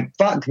 and thank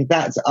fuck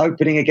that's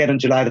opening again on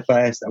July the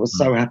 1st. I was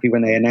so happy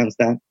when they announced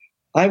that.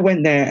 I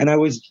went there and I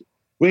was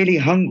really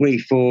hungry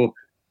for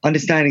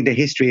understanding the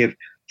history of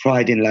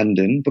Pride in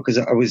London, because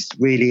I was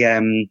really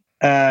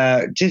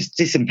just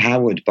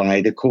disempowered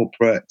by the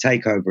corporate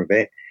takeover of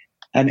it.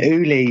 And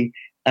Uli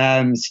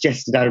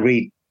suggested I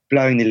read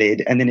Blowing the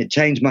Lid, and then it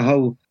changed my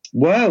whole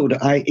world.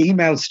 I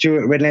emailed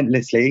Stuart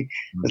relentlessly.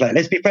 I was like,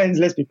 let's be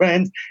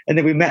friends. And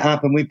then we met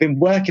up, and we've been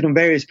working on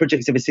various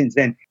projects ever since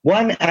then.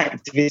 One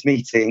activist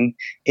meeting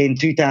in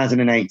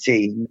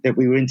 2018 that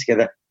we were in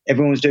together,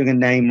 everyone was doing a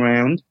name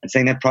round and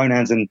saying their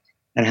pronouns and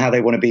how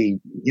they want to be,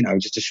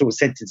 just a short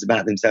sentence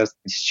about themselves.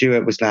 And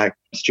Stuart was like,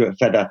 Stuart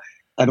Feather,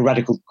 I'm a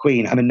radical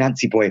queen, I'm a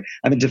Nancy boy,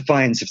 I'm in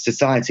defiance of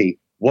society.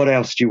 what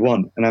else do you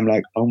want? And I'm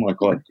like, oh my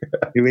God,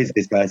 who is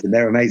this person?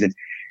 They're amazing.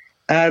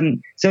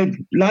 So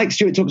like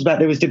Stuart talks about,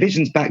 there was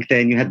divisions back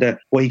then. You had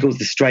what he calls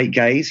the straight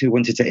gays who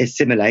wanted to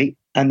assimilate,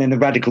 and then the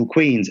radical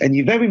queens. And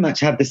you very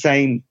much have the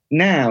same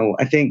now,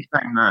 I think.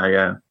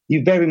 Yeah.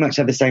 You very much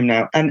have the same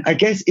now. And I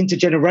guess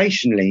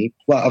intergenerationally,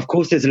 well, of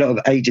course, there's a lot of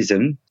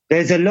ageism.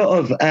 There's a lot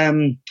of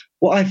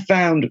what I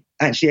found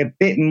actually a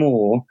bit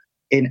more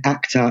in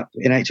ACT UP,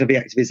 in HIV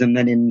activism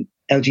than in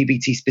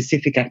LGBT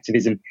specific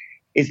activism,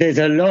 is there's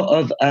a lot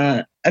of,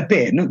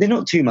 they're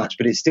not too much,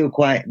 but it's still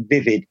quite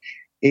vivid,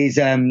 is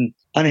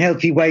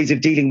unhealthy ways of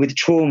dealing with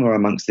trauma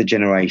amongst the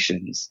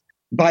generations.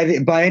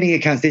 By any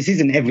accounts, this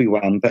isn't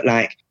everyone, but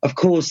like, of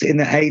course, in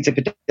the AIDS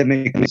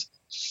epidemic, it was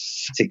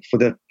for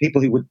the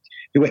people who were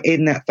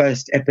in that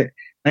first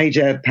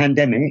major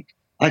pandemic.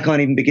 I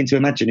can't even begin to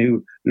imagine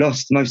who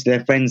lost most of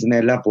their friends and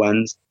their loved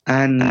ones.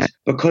 And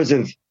because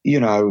of,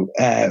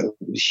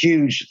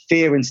 huge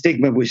fear and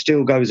stigma, which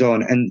still goes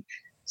on, and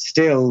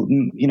still,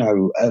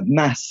 a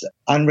mass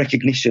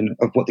unrecognition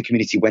of what the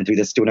community went through.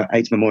 There's still no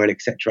AIDS memorial,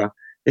 etc.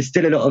 There's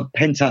still a lot of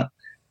pent up,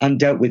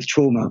 undealt with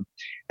trauma.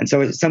 And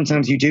so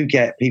sometimes you do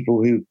get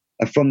people who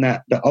are from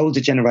the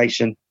older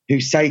generation who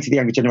say to the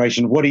younger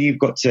generation, what have you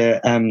got to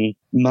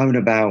moan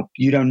about?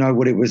 You don't know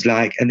what it was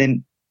like. And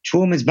then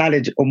trauma is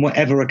valid on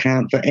whatever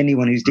account for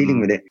anyone who's dealing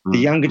with it. The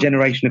younger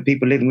generation of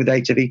people living with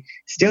HIV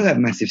still have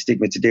massive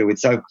stigma to deal with.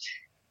 So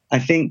I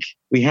think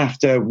we have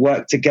to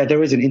work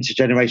together as an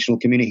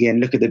intergenerational community and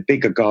look at the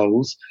bigger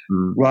goals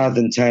rather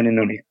than turning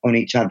on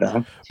each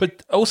other.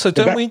 But also,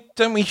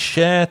 don't we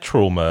share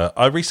trauma?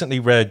 I recently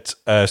read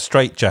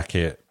Straight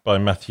Jacket by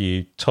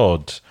Matthew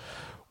Todd,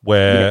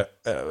 where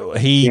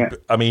he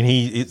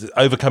is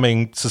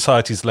overcoming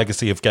society's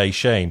legacy of gay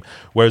shame,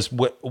 whereas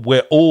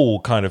we're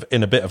all kind of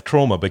in a bit of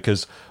trauma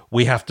because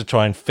we have to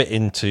try and fit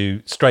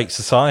into straight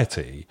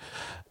society.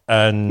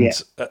 And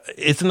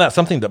isn't that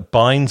something that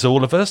binds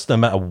all of us, no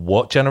matter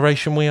what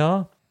generation we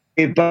are?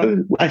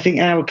 I think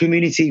our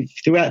community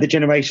throughout the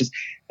generations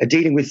are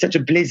dealing with such a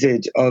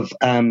blizzard of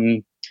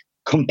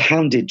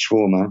compounded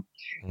trauma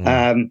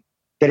that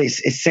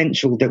it's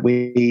essential that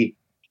we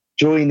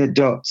join the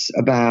dots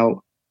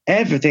about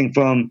everything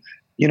from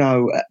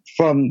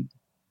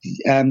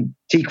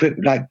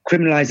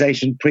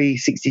criminalization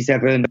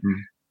pre-67,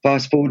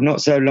 fast forward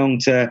not so long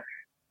to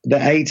the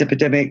AIDS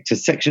epidemic, to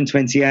Section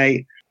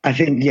 28. I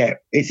think,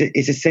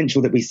 it's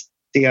essential that we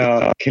see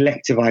our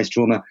collectivized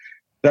trauma.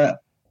 But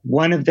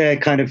one of the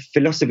kind of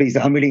philosophies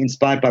that I'm really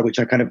inspired by, which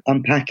I kind of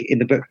unpack in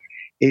the book,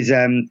 is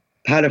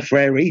Paulo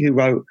Freire, who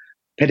wrote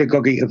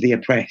Pedagogy of the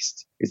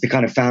Oppressed. Is the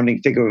kind of founding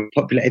figure of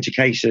popular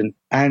education.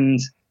 And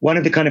one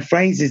of the kind of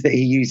phrases that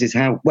he uses,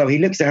 he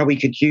looks at how we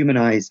could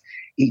humanize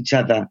each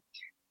other.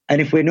 And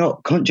if we're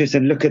not conscious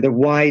and look at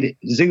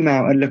zoom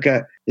out and look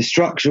at the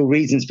structural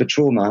reasons for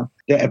trauma,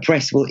 the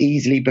oppressed will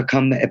easily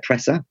become the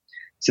oppressor.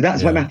 So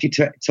that's why Matthew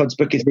Todd's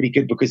book is really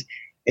good, because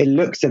it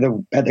looks at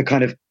the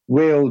kind of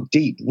real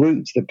deep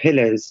roots, the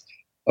pillars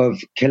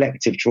of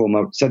collective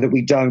trauma, so that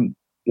we don't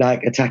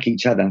attack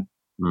each other.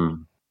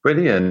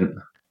 Brilliant.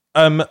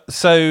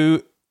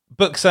 So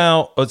book's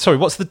out.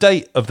 What's the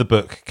date of the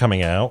book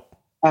coming out?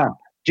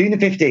 June the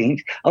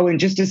 15th. Oh, and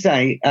just to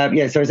say,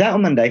 so it's out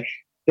on Monday.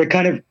 The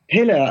kind of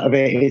pillar of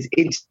it is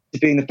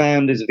interviewing the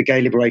founders of the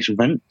Gay Liberation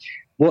Front,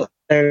 what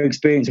their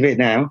experience of it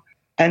now,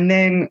 and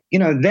then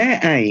their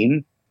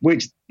aim,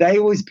 which they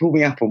always pull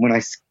me up on when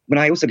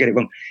I also get it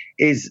wrong,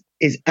 is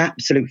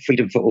absolute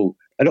freedom for all.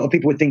 A lot of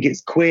people would think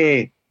it's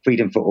queer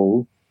freedom for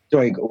all,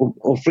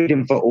 or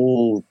freedom for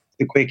all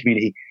the queer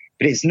community,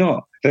 but it's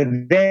not. But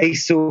they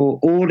saw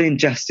all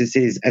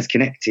injustices as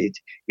connected.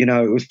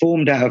 It was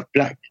formed out of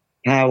Black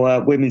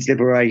power, women's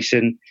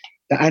liberation,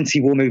 the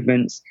anti-war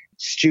movements,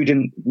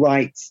 student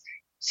rights.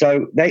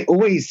 So they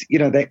always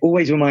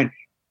remind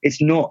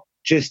it's not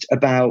just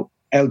about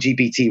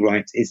LGBT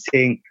rights. It's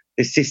seeing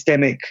the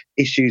systemic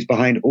issues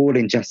behind all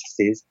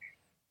injustices.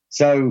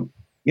 So,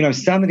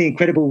 some of the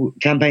incredible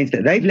campaigns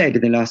that they've led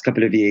in the last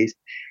couple of years,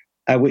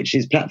 which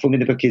is platformed in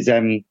the book, is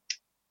the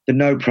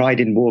No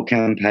Pride in War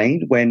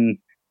campaign. When,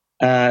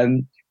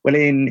 in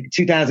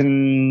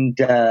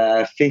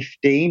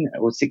 2015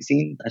 or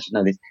 16, I should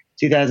know this,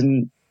 I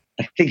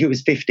think it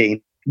was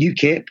 15,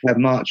 UKIP,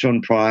 March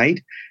on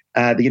Pride,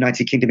 the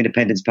United Kingdom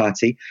Independence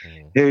Party,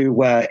 who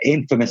were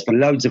infamous for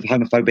loads of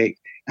homophobic,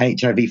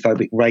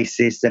 HIV-phobic,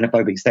 racist,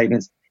 xenophobic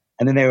statements.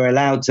 And then they were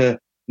allowed to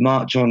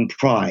march on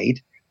Pride.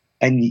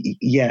 And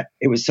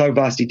it was so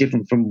vastly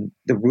different from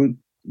the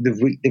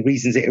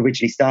reasons it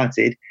originally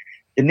started.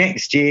 The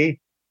next year,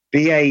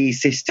 BAE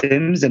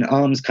Systems, an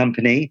arms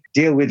company,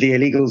 deal with the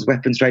illegal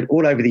weapons trade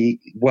all over the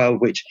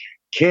world, which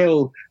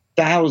kill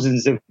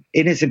thousands of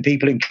innocent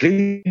people,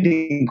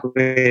 including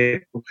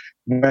queer,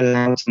 were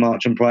allowed to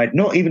march on Pride.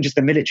 Not even just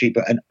the military,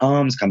 but an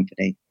arms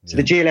company. So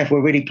the GLF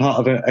were really part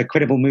of a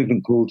credible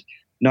movement called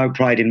No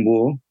Pride in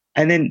War.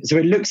 And then, so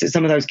it looks at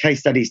some of those case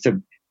studies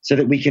so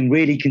that we can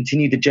really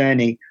continue the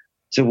journey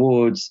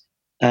towards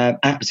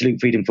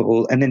absolute freedom for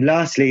all. And then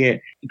lastly,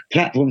 it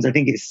platforms, I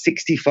think it's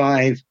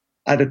 65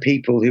 other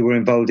people who were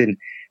involved in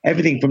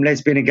everything from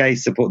lesbian and gay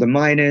support the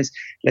minors,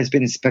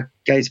 lesbian and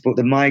gay support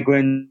the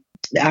migrants,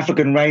 the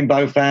African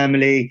Rainbow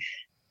Family,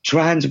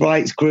 trans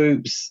rights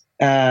groups,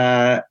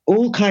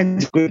 all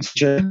kinds of groups,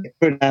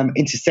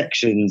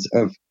 intersections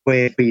of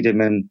queer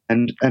freedom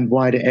and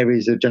wider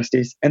areas of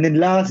justice. And then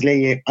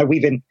lastly, I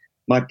weave in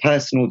my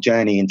personal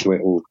journey into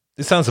it all.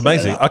 It sounds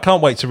amazing. I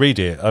can't wait to read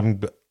it. I'm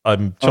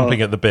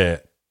chomping at the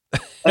bit.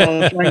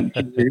 Oh, thank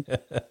you.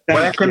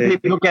 Where can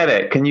people get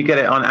it? Can you get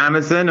it on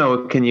Amazon,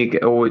 or would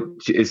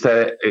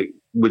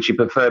you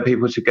prefer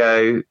people to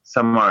go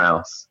somewhere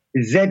else?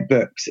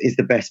 Zbooks is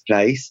the best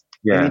place.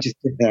 Yeah. You just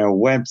get their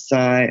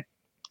website,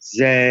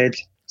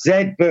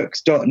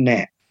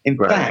 zbooks.net. In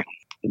fact,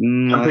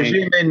 I'm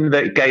presuming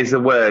that Gays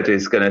the Word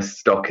is going to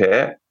stock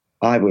it.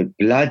 I would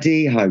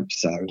bloody hope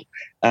so,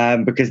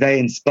 because they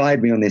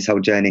inspired me on this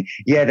whole journey.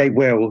 Yeah, they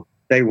will.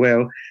 They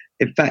will.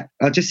 In fact,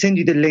 I'll just send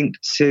you the link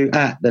to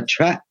the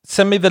track.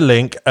 Send me the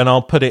link, and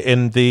I'll put it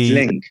in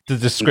the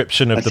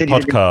description of the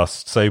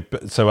podcast,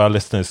 so our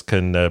listeners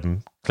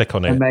can click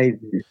on it.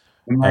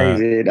 Amazing.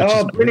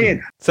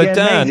 Brilliant. So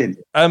Dan,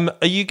 are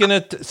you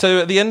going to... So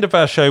at the end of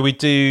our show, we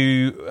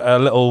do a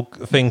little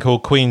thing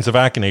called Queens of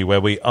Agony, where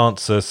we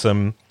answer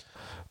some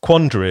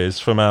quandaries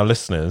from our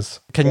listeners.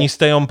 Can you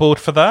stay on board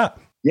for that?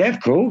 Yeah,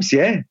 of course,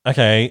 yeah.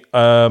 Okay,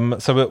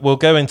 so we'll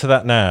go into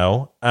that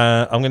now.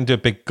 I'm going to do a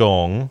big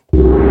gong.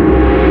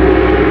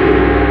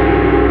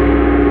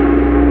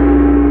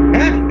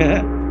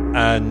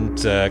 And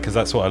because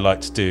that's what I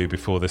like to do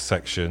before this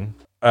section.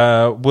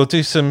 We'll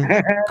do some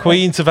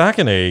Queens of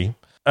Agony.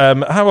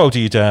 How old are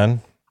you,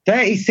 Dan?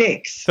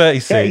 36.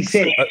 36.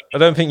 I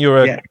don't think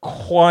you're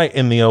quite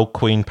in the old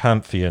Queen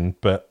pantheon,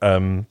 but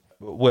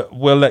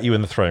we'll let you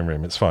in the throne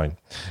room. It's fine.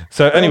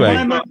 So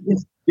anyway...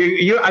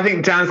 I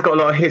think Dan's got a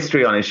lot of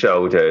history on his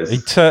shoulders. He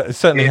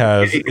certainly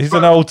has. He's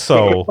an old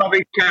soul. He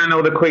probably can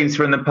all the queens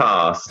from the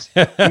past.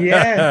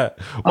 Yeah.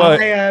 Well,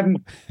 I am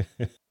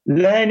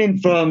learning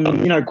from,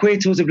 Queer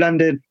Tours of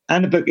London,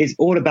 and the book is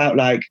all about,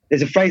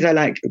 there's a phrase I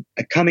like,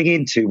 coming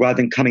into rather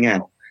than coming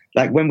out.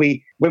 Like when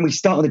we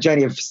start on the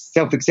journey of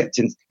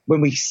self-acceptance,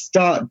 when we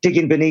start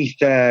digging beneath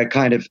the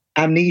kind of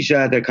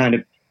amnesia, the kind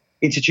of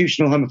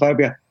institutional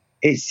homophobia,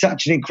 it's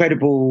such an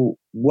incredible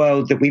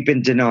world that we've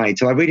been denied.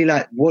 So I really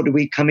like, what do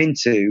we come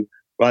into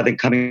rather than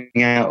coming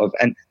out of?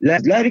 And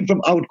learning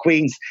from old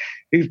queens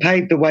who've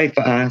paved the way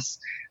for us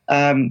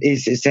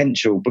is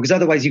essential, because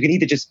otherwise you can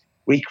either just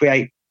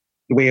recreate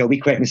the wheel,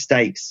 recreate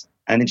mistakes,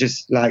 and then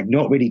just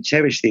not really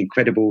cherish the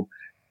incredible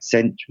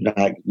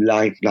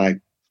life,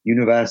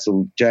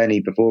 universal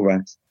journey before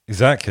us.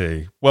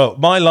 Exactly. Well,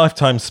 my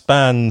lifetime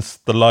spans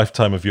the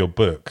lifetime of your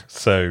book,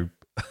 so...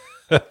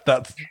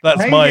 that's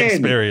my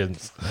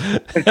experience.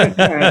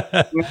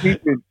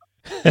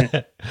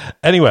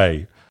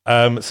 Anyway,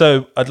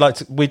 so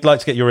we'd like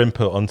to get your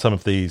input on some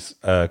of these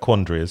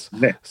quandaries.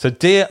 So,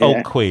 dear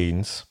old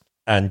queens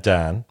and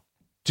Dan,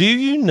 do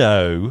you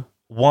know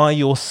why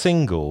you're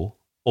single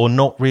or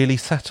not really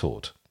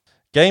settled?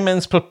 Gay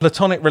men's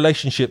platonic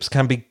relationships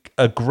can be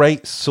a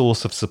great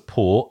source of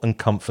support and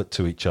comfort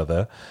to each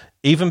other,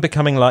 even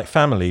becoming like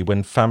family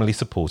when family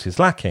support is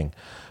lacking.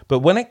 But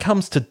when it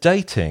comes to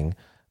dating,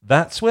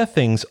 that's where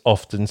things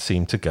often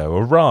seem to go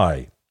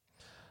awry.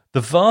 The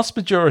vast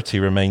majority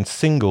remain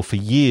single for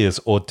years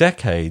or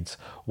decades,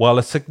 while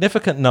a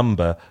significant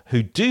number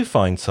who do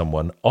find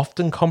someone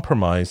often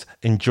compromise,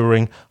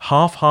 enduring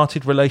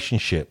half-hearted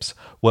relationships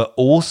where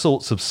all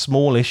sorts of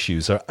small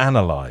issues are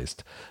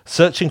analysed,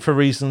 searching for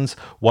reasons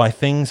why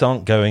things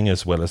aren't going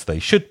as well as they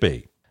should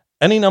be.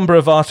 Any number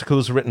of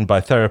articles written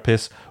by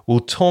therapists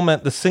will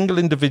torment the single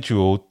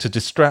individual to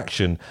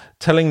distraction,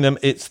 telling them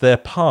it's their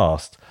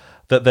past,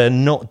 that they're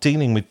not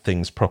dealing with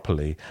things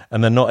properly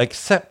and they're not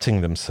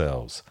accepting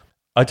themselves.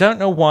 I don't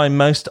know why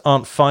most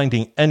aren't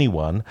finding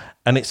anyone,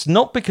 and it's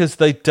not because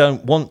they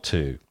don't want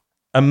to.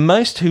 And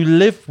most who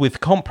live with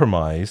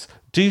compromise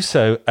do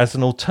so as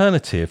an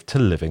alternative to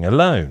living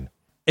alone.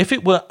 If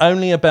it were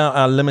only about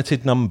our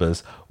limited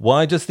numbers,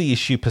 why does the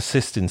issue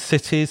persist in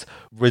cities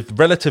with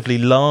relatively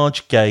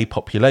large gay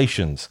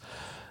populations?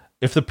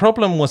 If the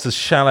problem was as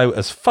shallow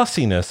as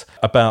fussiness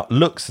about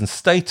looks and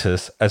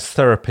status, as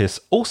therapists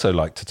also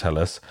like to tell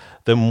us,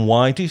 then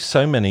why do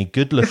so many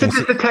good-looking... It's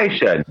a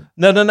dissertation.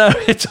 No.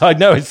 I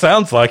know, it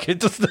sounds like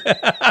it. Just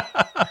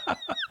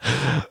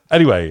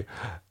Anyway,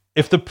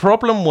 if the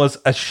problem was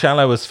as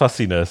shallow as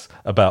fussiness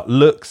about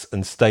looks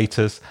and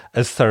status,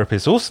 as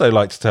therapists also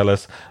like to tell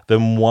us,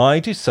 then why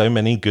do so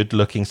many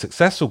good-looking,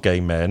 successful gay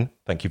men,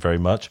 thank you very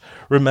much,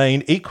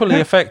 remain equally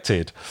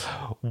affected?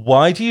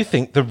 Why do you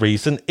think the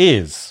reason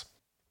is?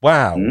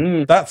 Wow,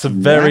 that's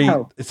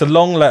it's a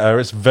long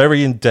letter. It's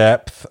very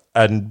in-depth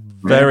and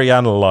very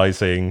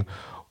analysing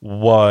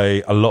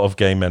why a lot of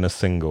gay men are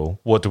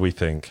single. What do we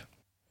think?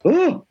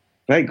 Oh,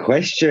 great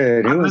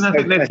question. I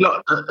think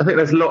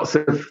there's lots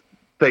of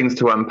things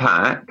to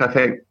unpack. I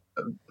think,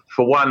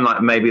 for one,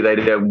 maybe they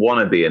don't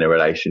want to be in a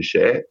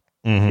relationship.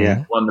 Mm-hmm.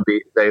 Yeah.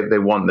 They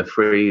want the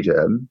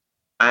freedom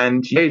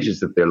and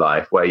ages of their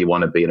life where you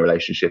want to be in a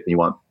relationship and you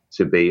want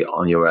to be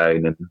on your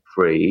own and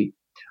free.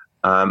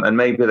 And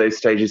maybe those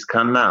stages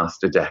can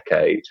last a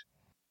decade.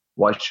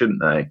 Why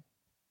shouldn't they?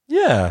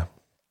 Yeah.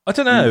 I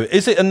don't know.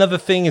 Is it another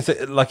thing? Is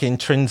it like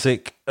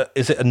intrinsic?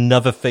 Is it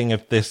another thing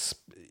of this?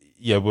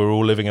 Yeah, we're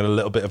all living in a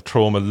little bit of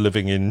trauma,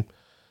 living in,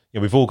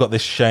 we've all got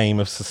this shame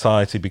of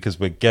society because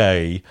we're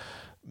gay.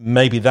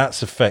 Maybe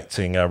that's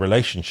affecting our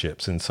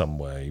relationships in some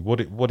way.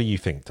 What do you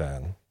think,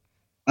 Dan?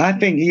 I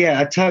think,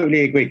 I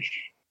totally agree.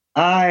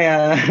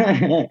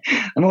 I'm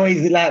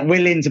always like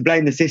willing to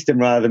blame the system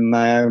rather than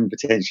my own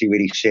potentially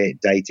really shit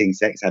dating,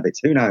 sex habits.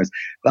 Who knows?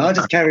 But I'll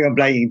just carry on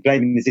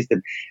blaming the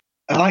system.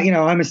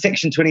 I'm a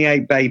Section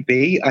 28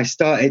 baby. I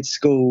started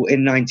school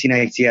in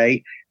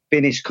 1988,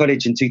 finished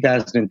college in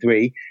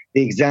 2003.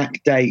 The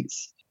exact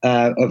dates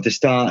of the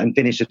start and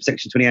finish of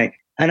Section 28.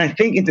 And I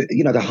think,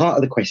 the heart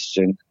of the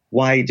question,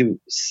 why do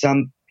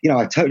some,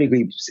 I totally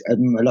agree, a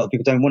lot of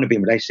people don't want to be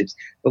in relationships,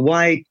 but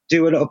why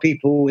do a lot of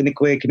people in the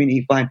queer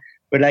community find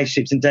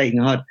relationships and dating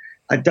hard?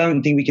 I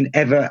don't think we can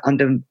ever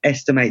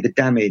underestimate the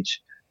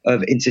damage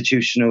of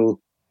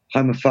institutional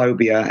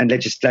homophobia and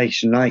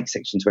legislation like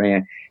Section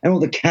 28 and all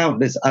the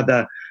countless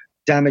other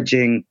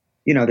damaging,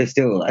 there's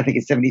still, I think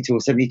it's 72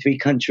 or 73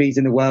 countries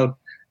in the world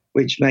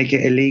which make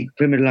it illegal,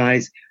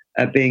 criminalize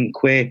being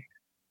queer.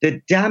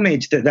 The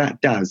damage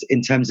that does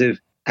in terms of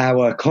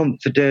our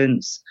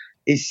confidence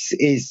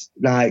is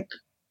like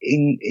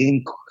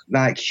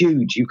like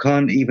huge. You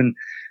can't even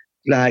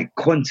like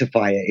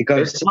quantify it. It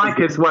goes. It's like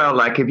as well,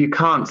 like if you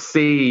can't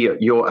see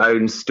your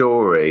own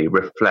story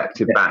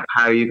reflected back,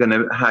 how are you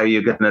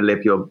gonna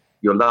live your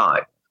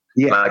life?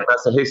 Yeah, like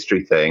that's a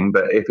history thing.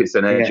 But if it's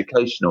an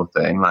educational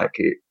thing, like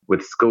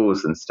with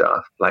schools and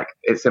stuff, like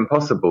it's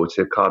impossible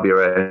to carve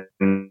your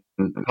own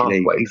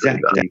pathway.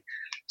 Exactly.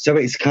 So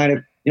it's kind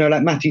of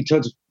like Matthew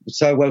Todd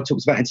so well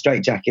talks about in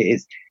Straight Jacket,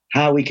 is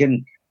how we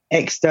can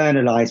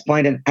externalize,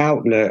 find an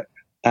outlet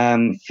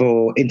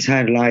for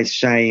internalized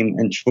shame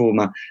and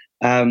trauma.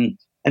 And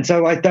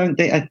so I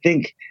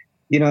think,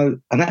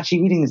 I'm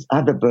actually reading this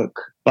other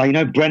book by,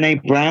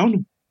 Brené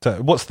Brown.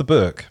 So what's the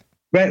book?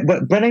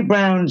 Brené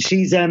Brown,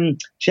 she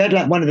had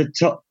like one of the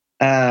top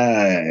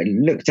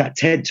looked at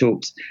TED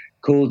Talks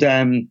called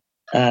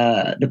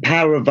The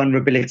Power of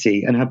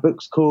Vulnerability. And her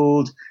book's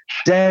called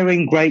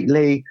Daring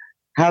Greatly,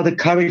 How the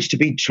Courage to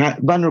be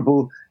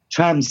Vulnerable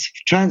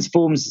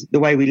transforms the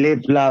way we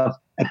live, love,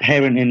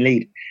 parent and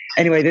lead.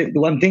 Anyway,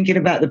 I'm thinking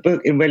about the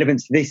book in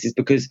relevance to this is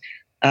because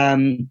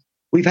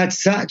we've had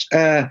such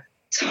a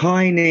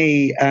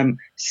tiny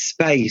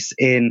space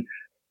in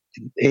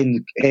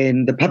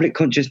the public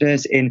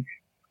consciousness, in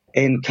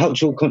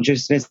cultural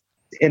consciousness,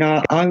 in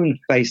our own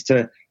space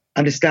to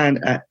understand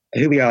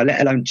who we are,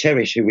 let alone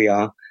cherish who we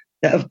are,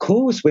 that of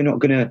course we're not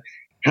going to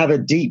have a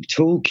deep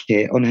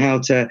toolkit on how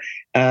to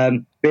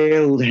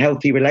build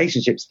healthy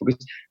relationships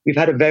because we've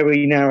had a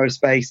very narrow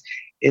space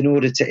in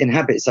order to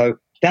inhabit. So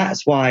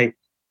that's why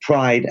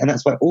Pride, and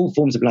that's why all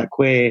forms of like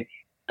queer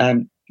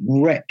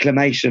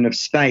reclamation of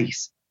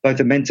space, both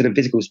the mental and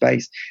physical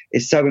space,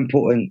 is so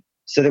important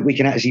so that we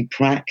can actually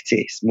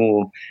practice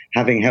more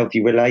having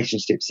healthy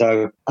relationships.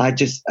 So I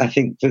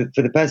think for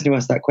the person who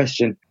asked that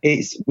question,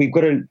 we've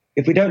got to,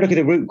 if we don't look at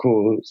the root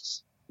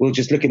cause, we'll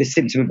just look at the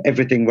symptom of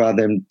everything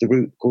rather than the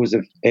root cause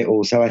of it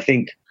all. So I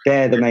think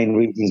they're the main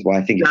reasons why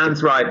I think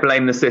Dan's right,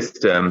 blame the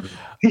system.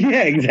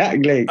 Yeah,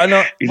 exactly.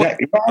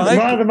 Exactly.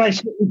 Rather than my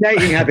shitty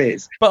dating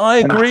habits. But I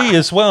agree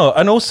as well.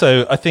 And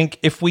also, I think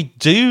if we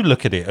do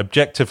look at it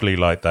objectively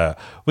like that,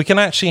 we can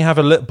actually have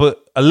a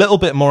little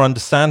bit more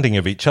understanding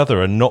of each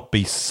other and not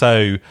be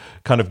so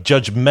kind of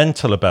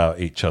judgmental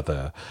about each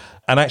other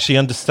and actually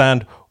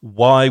understand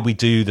why we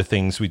do the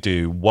things we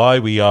do, why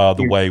we are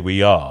the way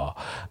we are.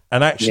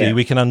 And actually,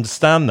 we can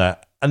understand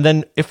that. And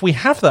then if we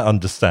have that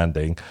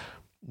understanding,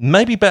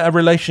 maybe better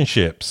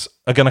relationships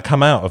are going to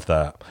come out of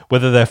that,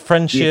 whether they're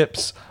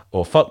friendships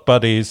or fuck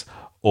buddies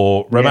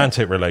or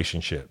romantic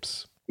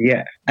relationships.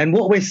 Yeah. And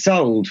what we're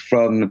sold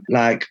from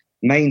like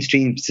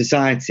mainstream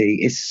society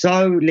is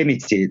so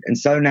limited and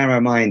so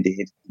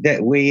narrow-minded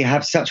that we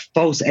have such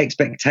false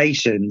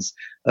expectations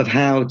of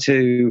how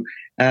to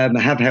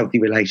have healthy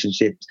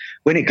relationships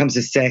when it comes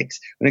to sex,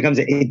 when it comes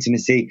to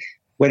intimacy,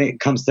 when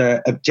it comes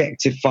to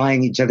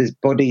objectifying each other's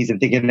bodies and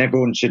thinking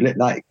everyone should look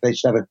like they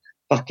should have a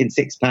fucking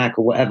six-pack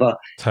or whatever.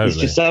 Totally.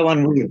 It's just so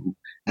unreal.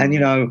 And,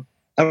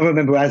 I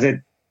remember as a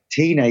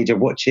teenager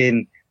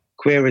watching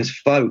Queer as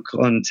Folk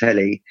on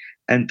telly.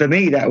 And for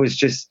me, that was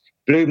just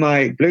blew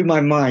my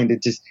mind.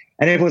 And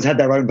everyone's had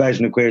their own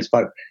version of Queer as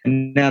Folk.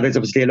 And now there's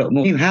obviously a lot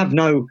more. You have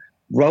no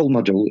role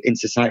model in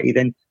society,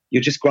 then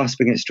you're just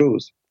grasping at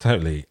straws.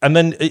 Totally. And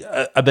then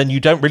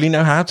you don't really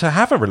know how to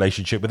have a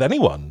relationship with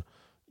anyone.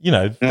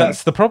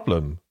 That's the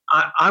problem.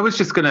 I was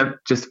just going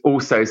to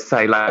also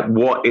say,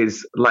 what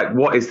is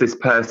this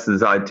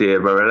person's idea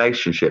of a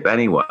relationship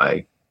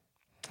anyway?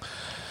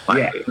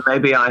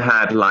 Maybe I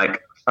had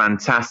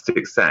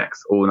fantastic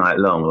sex all night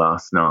long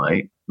last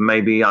night.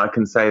 Maybe I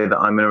can say that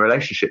I'm in a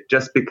relationship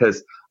just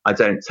because I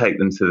don't take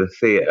them to the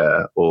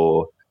theatre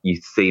or you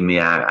see me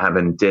out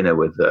having dinner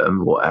with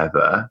them,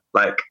 whatever.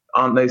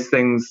 aren't those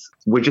things,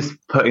 we're just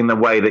putting the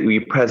way that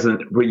you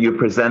present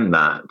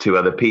that to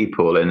other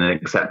people in an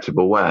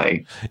acceptable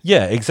way.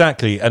 Yeah,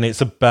 exactly. And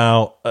it's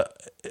about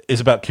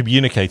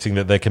communicating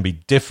that there can be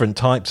different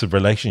types of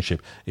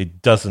relationship.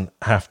 It doesn't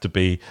have to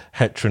be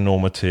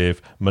heteronormative,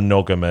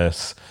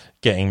 monogamous,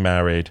 getting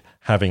married,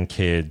 having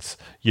kids.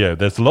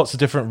 There's lots of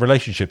different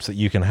relationships that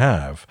you can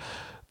have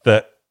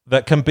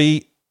that can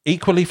be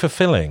equally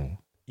fulfilling,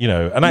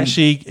 and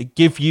actually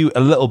give you a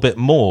little bit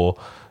more.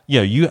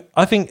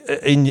 I think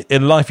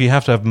in life you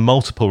have to have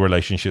multiple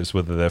relationships,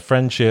 whether they're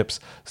friendships,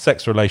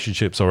 sex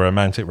relationships, or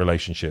romantic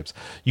relationships.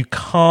 You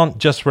can't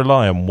just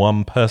rely on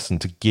one person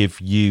to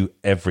give you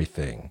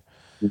everything.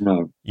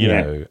 No. You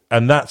know,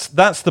 and that's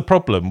the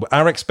problem.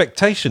 Our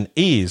expectation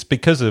is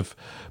because of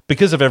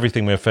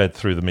everything we're fed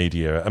through the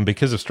media and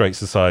because of straight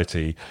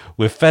society,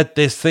 we're fed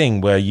this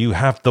thing where you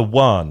have the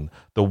one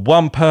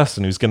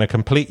person who's going to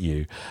complete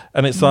you.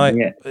 And it's like,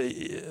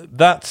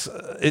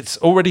 it's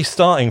already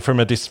starting from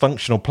a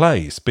dysfunctional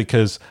place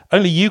because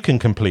only you can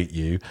complete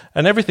you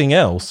and everything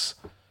else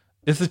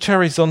is the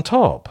cherries on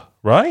top,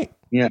 right?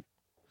 Yeah.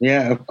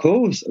 Yeah, of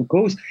course.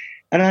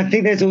 And I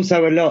think there's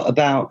also a lot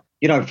about,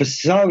 for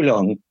so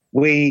long,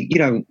 we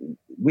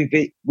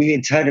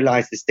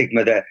internalized the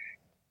stigma that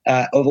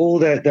of all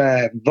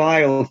the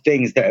vile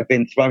things that have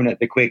been thrown at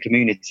the queer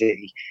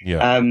community,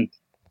 that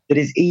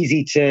it's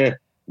easy to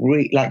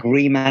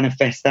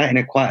re-manifest that in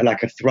a quite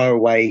like a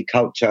throwaway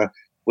culture,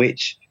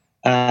 which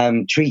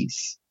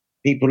treats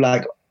people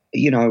like,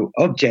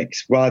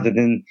 objects rather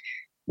than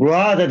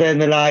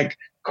the like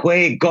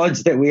queer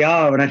gods that we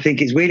are. And I think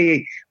it's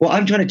really what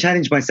I'm trying to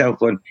challenge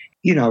myself on.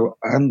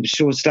 I'm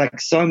sure it's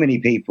like so many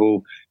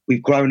people,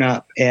 we've grown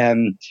up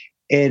in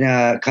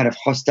a kind of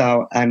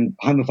hostile and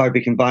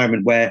homophobic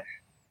environment where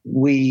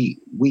we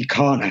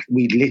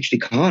literally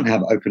can't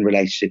have open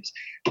relationships.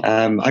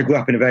 I grew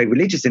up in a very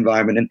religious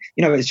environment, and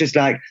it's just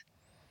like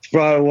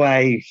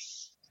throwaway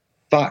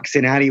fucks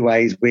in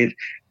alleyways with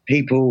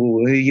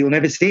people who you'll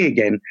never see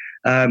again,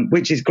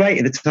 which is great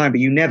at the time,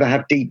 but you never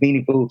have deep,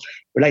 meaningful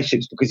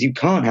relationships because you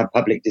can't have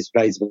public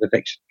displays of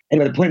affection.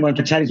 Anyway, the point where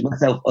I'm challenging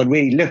myself on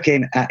really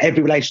looking at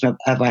every relation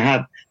I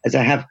have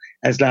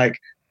as like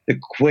the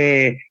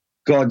queer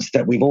gods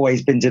that we've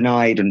always been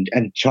denied, and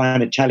trying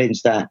to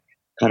challenge that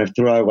kind of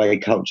throwaway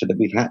culture that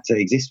we've had to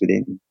exist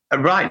within.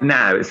 And right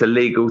now, it's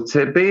illegal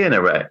to be in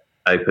a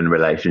open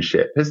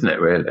relationship, isn't it,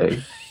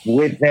 really?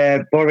 With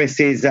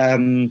Boris's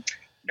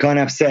can't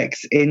have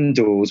sex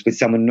indoors with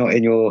someone not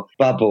in your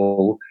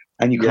bubble,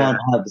 and you can't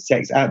have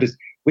sex outdoors,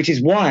 which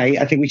is why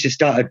I think we should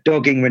start a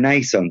dogging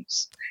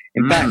renaissance.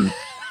 In fact,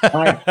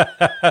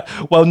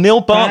 well, Neil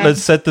Bartlett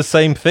said the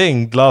same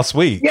thing last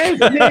week. Yes,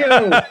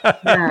 Neil.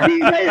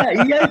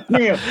 Yes,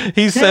 Neil.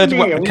 He said,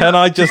 "Can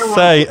I just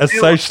say, a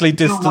socially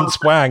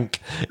distanced wank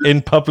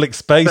in public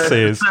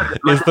spaces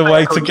is the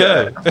way to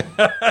go."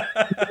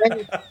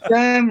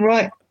 Damn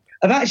right.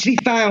 I've actually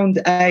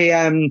found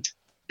a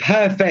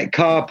perfect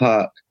car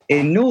park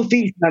in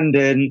northeast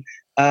London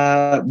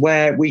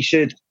where we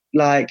should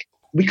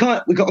we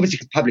can't obviously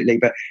publicly,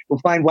 but we'll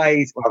find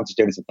ways. Well, I'm just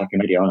doing this on fucking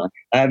radio, aren't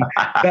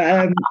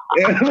I?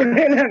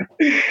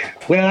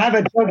 We'll have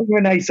a jogging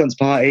renaissance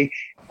party.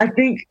 I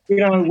think,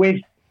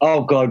 with,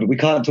 oh God, we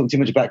can't talk too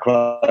much about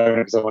Corona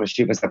because I want to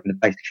shoot myself in the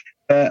face.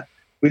 But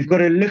we've got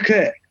to look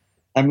at,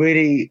 I'm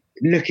really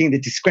looking at the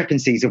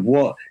discrepancies of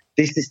what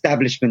this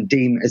establishment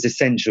deem as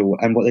essential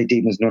and what they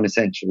deem as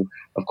non-essential.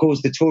 Of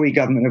course, the Tory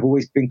government have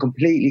always been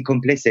completely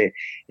complicit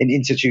in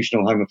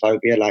institutional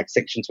homophobia, like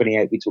Section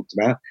 28 we talked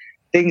about.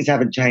 Things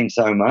haven't changed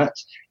so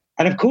much.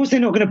 And of course, they're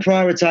not going to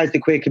prioritise the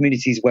queer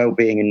community's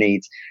well-being and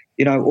needs.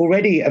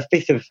 Already a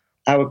third of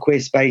our queer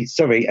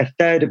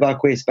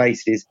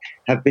spaces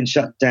have been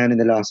shut down in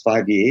the last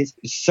 5 years.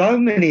 So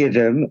many of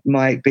them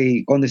might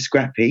be on the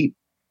scrap heap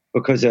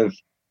because of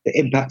the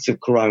impacts of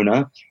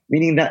Corona,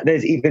 meaning that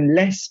there's even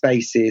less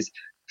spaces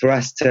for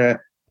us to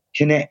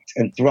connect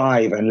and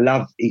thrive and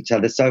love each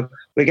other. So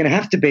we're going to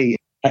have to be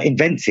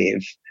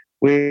inventive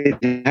with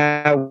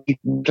how we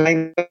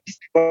claim.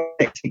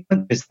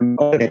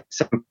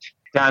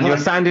 Dan, you're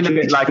sounding a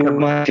bit like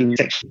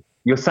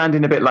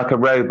a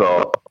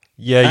robot.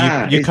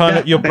 Yeah,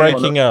 you're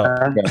breaking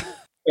up.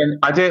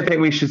 I don't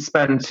think we should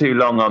spend too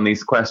long on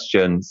these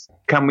questions.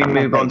 Can we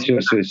move on to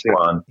the next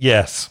one?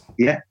 Yes.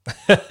 Yeah.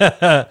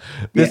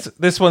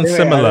 This one's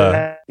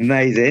similar.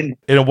 Amazing.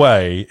 In a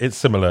way, it's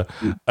similar,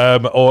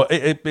 or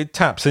it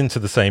taps into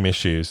the same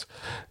issues.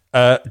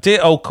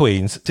 Dear old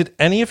queens, did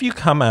any of you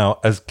come out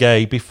as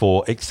gay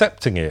before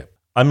accepting it?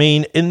 I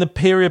mean, in the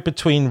period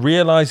between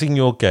realizing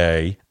you're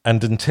gay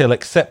and until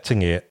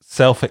accepting it,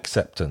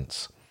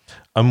 self-acceptance.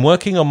 I'm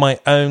working on my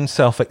own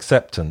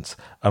self-acceptance,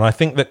 and I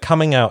think that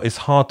coming out is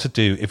hard to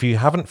do if you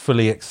haven't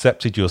fully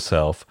accepted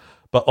yourself.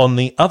 But on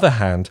the other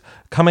hand,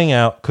 coming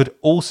out could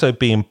also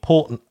be an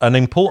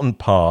important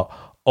part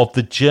of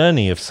the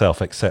journey of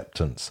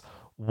self-acceptance.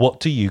 What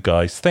do you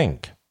guys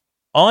think?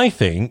 I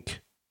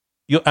think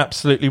you're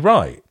absolutely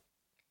right.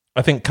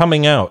 I think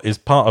coming out is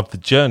part of the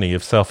journey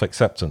of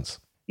self-acceptance.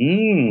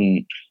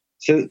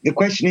 So the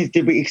question is,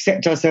 did we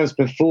accept ourselves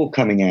before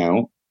coming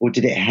out, or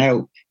did it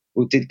help,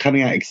 or did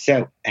coming out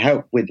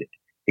help with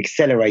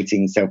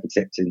accelerating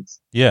self-acceptance?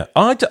 Yeah,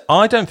 I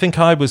don't think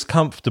I was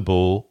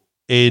comfortable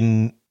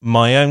in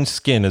my own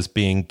skin as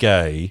being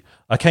gay.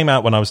 I came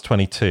out when I was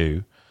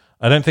 22.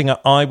 I don't think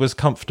I was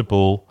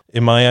comfortable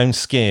in my own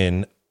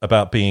skin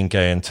about being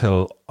gay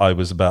until I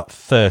was about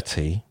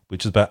 30,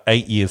 which is about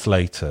 8 years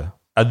later.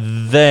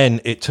 And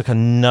then it took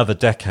another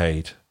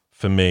decade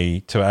for me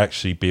to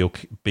actually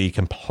be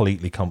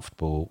completely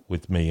comfortable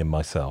with me and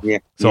myself. Yeah.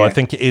 So I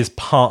think it is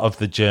part of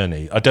the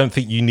journey. I don't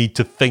think you need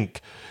to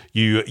think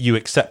you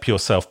accept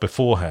yourself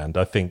beforehand.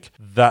 I think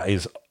that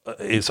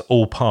it's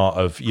all part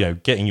of,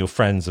 getting your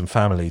friends and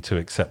family to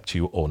accept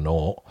you or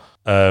not.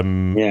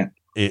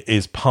 It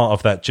is part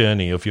of that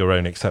journey of your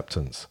own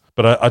acceptance.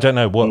 But I don't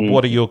know,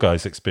 what are your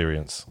guys'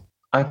 experience?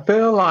 I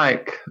feel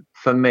like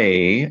for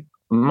me,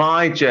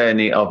 my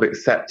journey of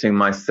accepting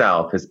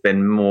myself has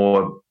been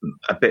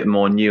a bit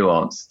more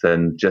nuanced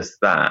than just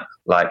that.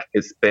 Like,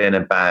 it's been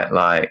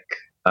about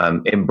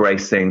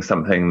embracing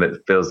something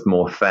that feels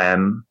more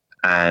femme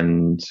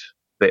and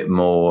a bit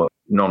more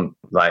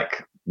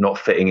not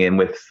fitting in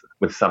with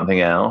something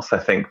else. I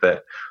think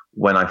that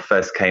when I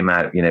first came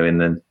out, in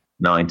the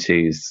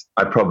 90s,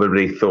 I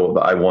probably thought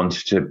that I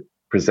wanted to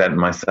present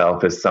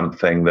myself as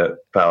something that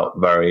felt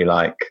very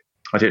I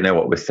don't know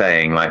what we're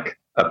saying, like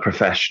a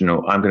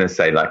professional, I'm going to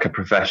say like a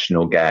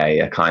professional gay,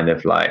 a kind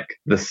of like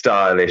the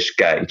stylish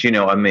gay. Do you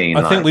know what I mean?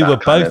 I think we were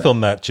both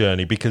on that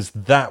journey because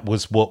that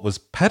was what was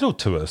peddled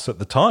to us at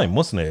the time,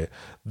 wasn't it?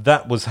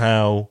 That was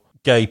how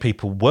gay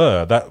people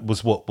were. That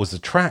was what was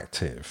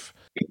attractive.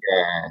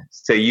 Yeah.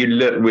 So you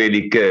look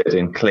really good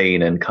and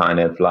clean and kind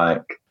of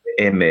like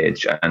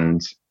image,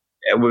 and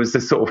it was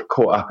just sort of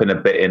caught up in a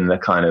bit in the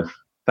kind of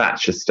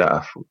Thatcher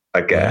stuff,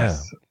 I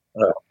guess.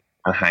 Yeah.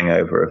 A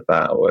hangover of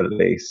that, or at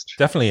least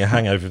definitely a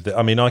hangover of that.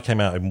 I mean, I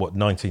came out in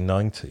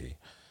 1990,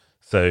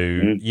 so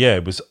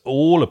it was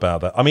all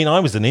about that. I mean, I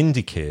was an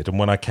indie kid, and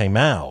when I came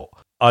out,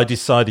 I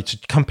decided to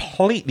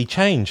completely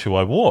change who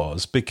I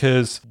was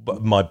because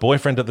my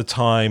boyfriend at the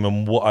time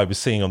and what I was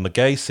seeing on the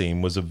gay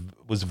scene was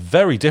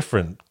very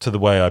different to the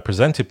way I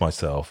presented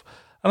myself.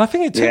 And I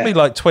think it took me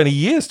like 20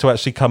 years to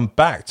actually come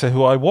back to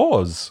who I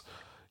was.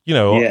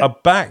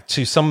 Back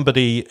to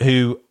somebody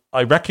who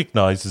I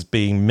recognize as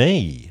being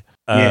me.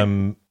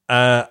 And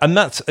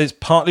it's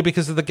partly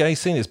because of the gay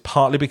scene. It's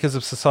partly because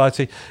of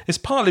society. It's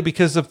partly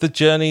because of the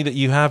journey that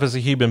you have as a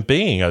human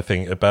being, I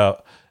think,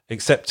 about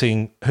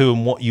accepting who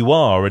and what you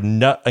are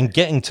and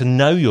getting to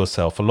know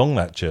yourself along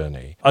that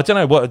journey. I don't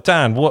know,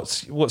 Dan,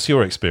 what's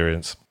your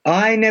experience?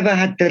 I never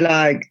had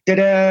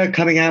the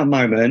coming out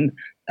moment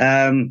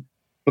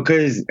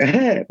because,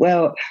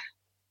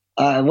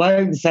 I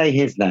won't say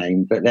his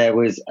name, but there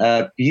was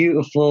a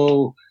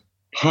beautiful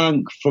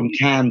punk from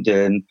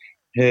Camden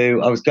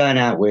who I was going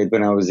out with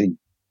when I was a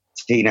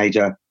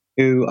teenager,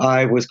 who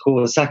I was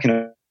caught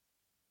sucking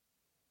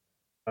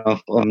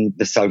off on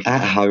the sofa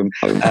at home.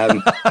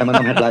 And my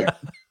mum had like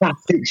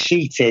plastic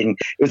sheeting.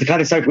 It was the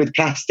kind of sofa with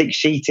plastic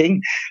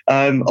sheeting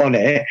on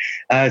it.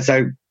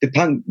 So the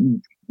punk,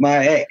 my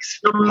ex.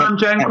 Your mum,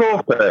 Joan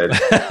Crawford.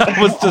 I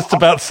was just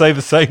about to say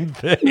the same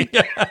thing.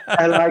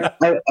 An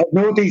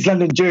Northeast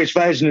London Jewish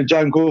version of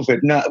Joan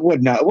Crawford. No.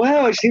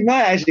 Well, she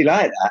might actually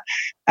like that.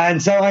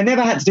 And so I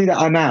never had to do that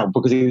I'm out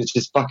because it was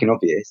just fucking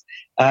obvious.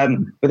 But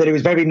then it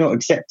was very not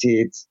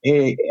accepted.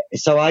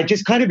 So I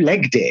just kind of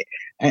legged it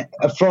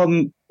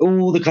from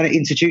all the kind of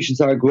institutions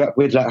that I grew up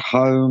with, like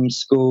home,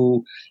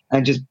 school,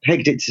 and just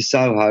pegged it to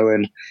Soho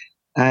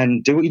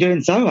and do what you do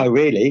in Soho,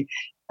 really.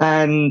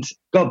 And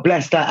God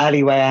bless that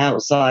alleyway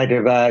outside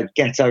of a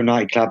ghetto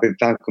nightclub in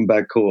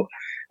Falkenberg Court.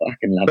 I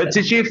can love it. But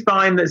did you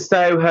find that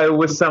Soho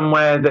was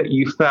somewhere that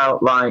you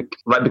felt like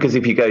because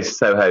if you go to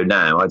Soho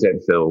now, I don't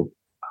feel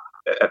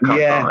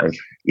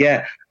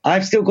Yeah,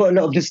 I've still got a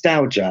lot of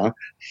nostalgia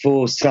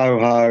for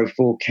Soho,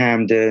 for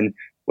Camden,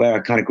 where I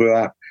kind of grew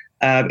up,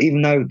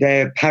 even though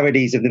they're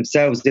parodies of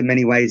themselves in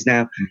many ways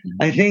now.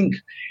 Mm-hmm.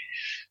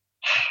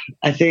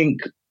 I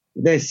think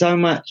there's so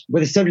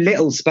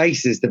little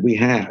spaces that we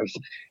have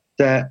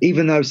that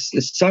even though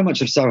so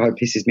much of Soho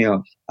pisses me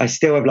off, I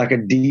still have like a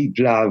deep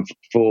love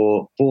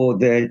for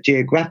the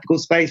geographical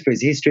space, for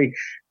its history,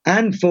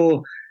 and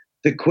for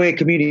the queer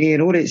community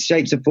in all its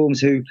shapes and forms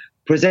who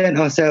present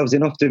ourselves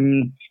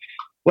in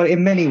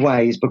many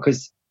ways,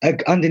 because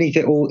underneath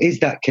it all is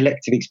that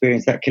collective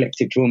experience, that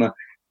collective trauma.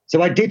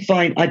 So I did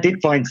find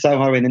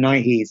Soho in the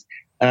 90s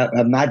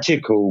a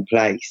magical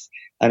place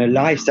and a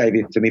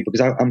lifesaver for me,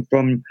 because I'm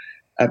from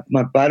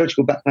my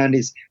biological background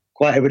is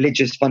quite a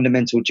religious,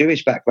 fundamental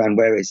Jewish background,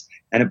 where it's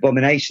an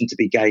abomination to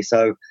be gay.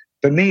 So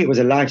for me, it was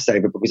a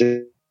lifesaver because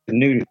I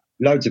knew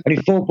only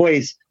 4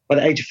 boys by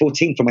the age of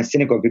 14 from my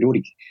synagogue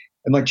in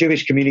my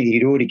Jewish community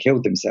had already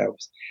killed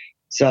themselves.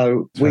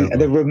 So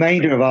the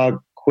remainder of our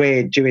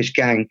queer Jewish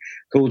gang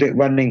called it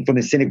running from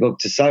the synagogue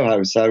to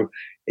Soho. So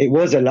it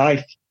was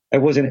a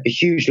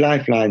huge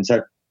lifeline.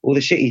 So all the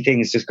shitty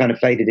things just kind of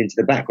faded into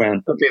the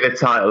background. Could be the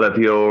title of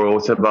your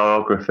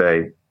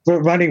autobiography.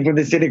 running from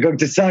the synagogue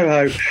to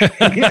Soho.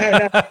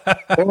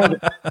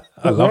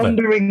 The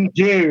wandering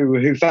Jew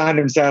who found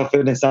himself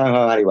in a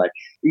Soho alleyway.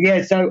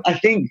 Yeah, so I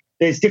think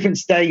there's different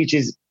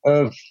stages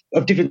of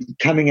different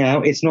coming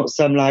out. It's not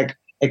some like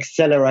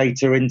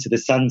accelerator into the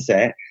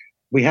sunset.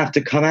 We have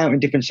to come out in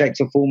different shapes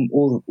or form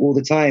all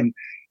the time.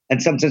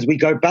 And sometimes we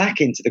go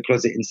back into the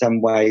closet in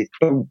some way.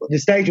 But the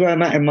stage where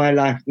I'm at in my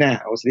life now,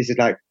 so this is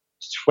like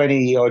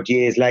 20 odd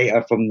years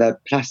later from the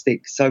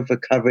plastic sofa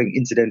covering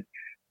incident,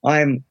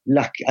 I'm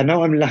lucky. I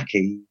know I'm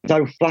lucky.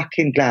 So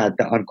fucking glad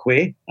that I'm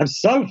queer. I'm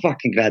so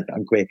fucking glad that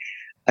I'm queer.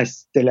 I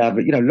still have,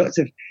 lots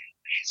of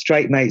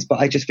straight mates, but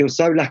I just feel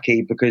so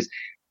lucky because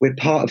we're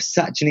part of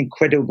such an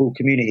incredible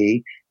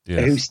community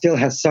who still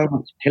has so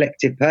much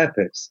collective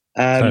purpose.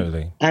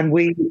 Totally. And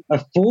we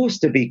are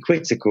forced to be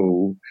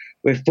critical.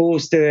 We're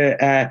forced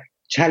to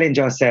challenge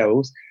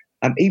ourselves.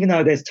 Even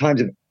though there's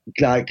times of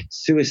like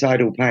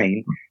suicidal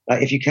pain,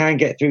 like if you can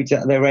get through to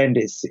the other end,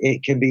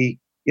 it can be,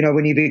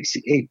 when it's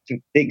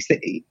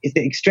the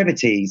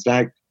extremities,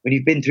 like when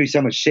you've been through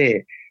so much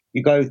shit,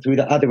 you go through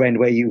the other end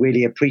where you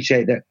really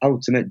appreciate the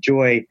ultimate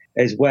joy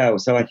as well.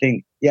 So I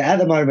think, at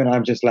the moment,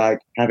 I'm just like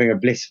having a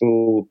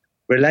blissful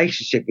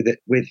relationship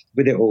with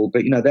it all.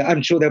 But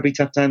I'm sure there'll be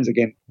tough times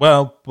again.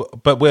 Well,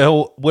 but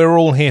we're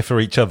all here for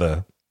each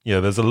other.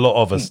 There's a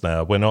lot of us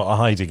now. We're not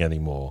hiding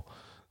anymore.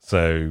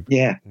 So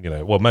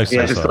most of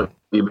us are.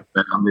 You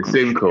meant on the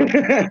Zoom call.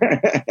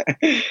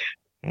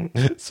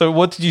 So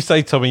what did you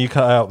say, Tommy? You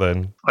cut out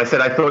then. I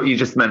said I thought you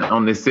just meant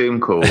on this Zoom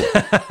call.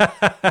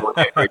 We're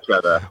here for each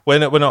other. We're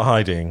not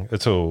hiding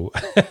at all.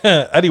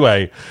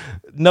 Anyway,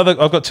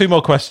 I've got two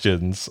more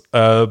questions.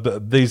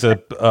 These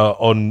are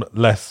on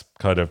less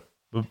kind of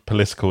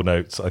political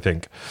notes, I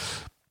think.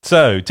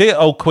 So, dear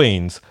old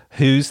queens,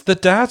 who's the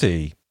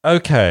daddy?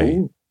 Okay.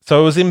 Ooh.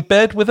 So I was in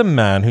bed with a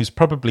man who's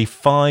probably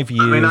 5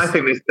 years... I mean, I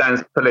think this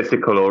sounds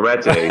political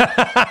already.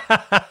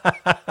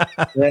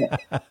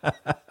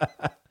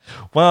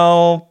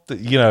 Well,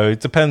 it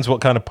depends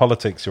what kind of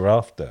politics you're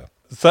after.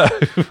 So,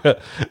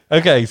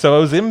 okay, so I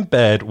was in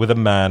bed with a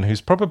man who's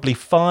probably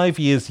 5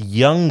 years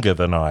younger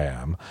than I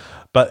am,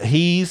 but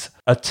he's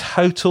a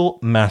total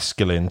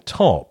masculine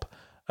top,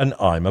 and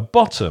I'm a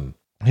bottom,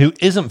 who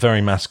isn't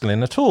very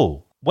masculine at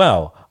all.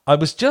 Well, I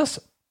was just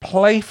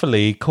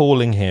playfully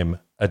calling him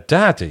a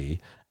daddy,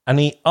 and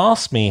he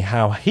asked me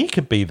how he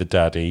could be the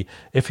daddy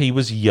if he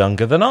was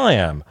younger than I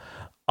am.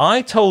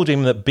 I told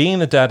him that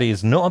being a daddy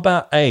is not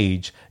about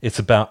age, it's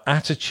about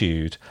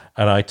attitude,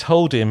 and I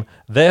told him,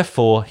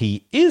 therefore,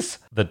 he is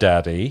the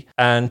daddy,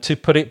 and to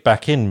put it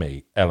back in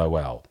me,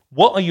 LOL.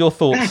 What are your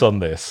thoughts on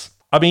this?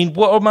 I mean,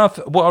 what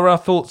are our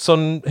thoughts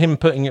on him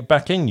putting it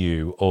back in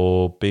you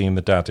or being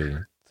the daddy?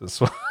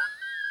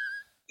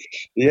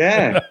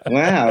 Yeah,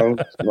 wow,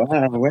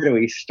 where do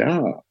we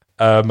start?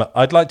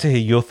 I'd like to hear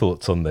your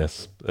thoughts on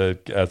this,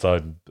 as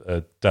I'm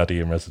a daddy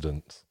in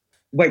residence.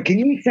 Wait, can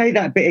you say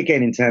that bit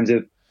again in terms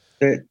of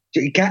can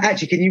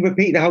you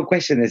repeat the whole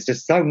question? There's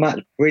just so much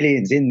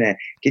brilliance in there.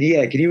 Can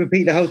you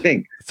repeat the whole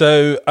thing?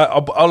 So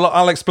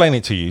I'll explain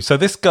it to you. So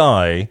this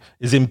guy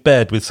is in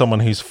bed with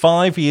someone who's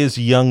 5 years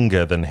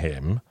younger than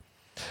him,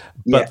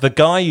 but the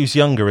guy who's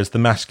younger is the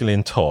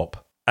masculine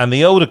top, and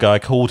the older guy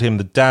called him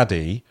the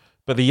daddy,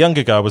 but the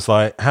younger guy was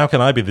like, how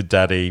can I be the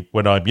daddy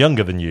when I'm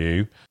younger than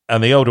you?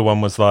 And the older one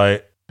was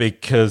like,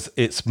 because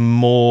it's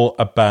more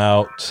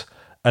about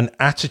an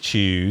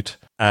attitude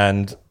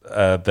and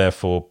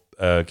therefore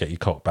get your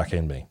cock back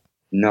in me.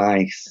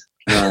 Nice.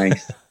 Yeah.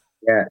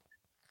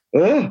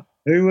 Oh,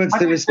 who wants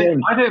to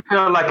respond? I don't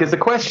feel like it's a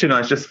question.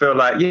 I just feel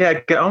like,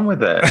 get on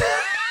with it.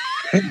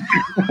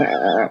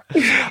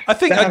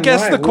 I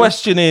guess the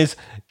question is,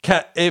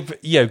 can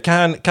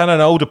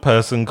an older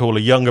person call a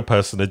younger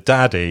person a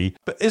daddy?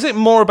 But is it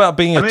more about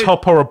being a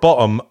top or a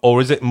bottom, or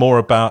is it more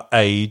about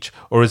age,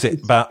 or is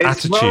it about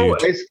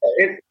attitude?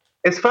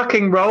 It's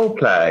fucking role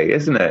play,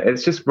 isn't it?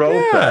 It's just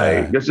role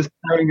play. You're just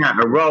playing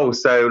out a role.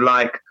 So,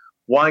 like,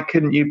 why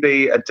couldn't you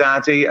be a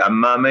daddy, a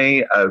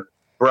mummy, a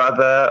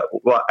brother,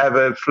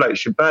 whatever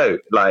floats your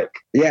boat? Like,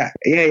 yeah.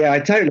 I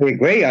totally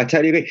agree.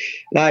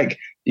 Like,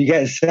 you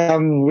get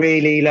some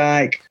really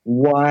like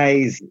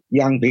wise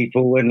young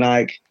people and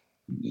like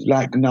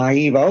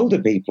naive older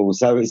people.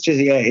 So it's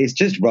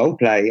just role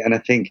play, and I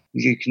think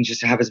you can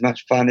just have as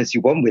much fun as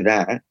you want with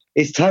that.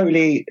 It's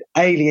totally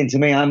alien to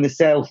me. I'm the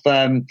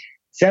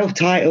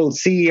self-titled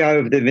CEO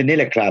of the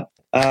Vanilla Club,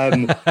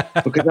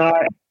 because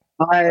I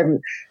am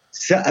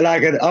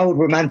like an old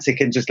romantic,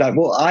 and just like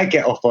what I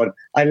get off on.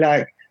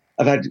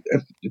 I've had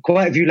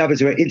quite a few lovers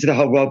who are into the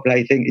whole role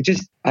play thing. It's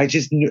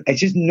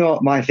just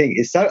not my thing.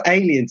 It's so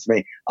alien to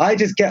me. I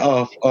just get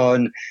off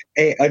on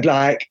it.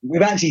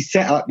 We've actually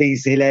set up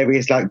these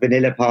hilarious like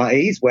vanilla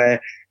parties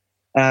where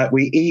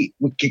we're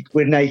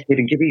naked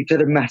and give each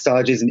other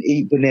massages and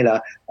eat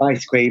vanilla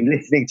ice cream,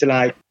 listening to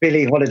like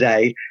Billie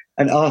Holiday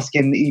and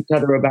asking each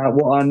other about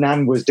what our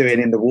nan was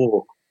doing in the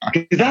war.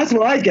 Because that's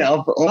what I get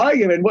off on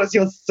arguing. What's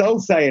your soul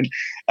saying?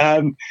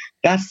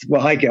 That's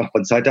what I get off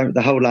on. So I don't,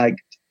 the whole like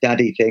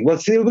daddy thing. Well,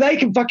 see, they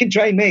can fucking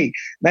train me.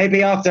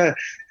 Maybe after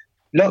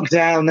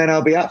lockdown, then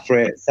I'll be up for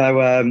it. So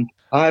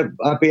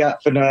I'll be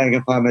up for knowing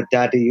if I'm a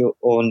daddy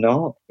or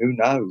not. Who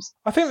knows?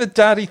 I think the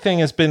daddy thing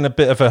has been a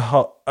bit of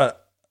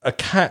a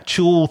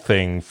catch-all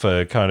thing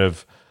for kind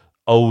of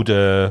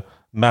older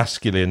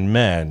masculine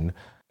men.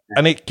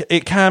 And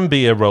it can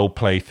be a role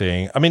play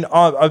thing. I mean,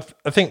 I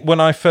think when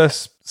I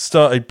first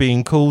started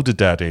being called a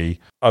daddy,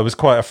 I was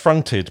quite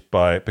affronted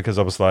by it because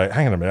I was like,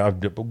 hang on a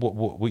minute,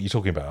 what are you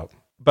talking about?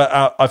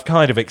 But I've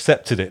kind of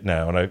accepted it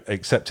now, and I've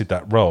accepted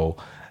that role.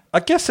 I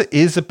guess it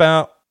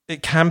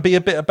can be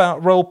a bit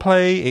about role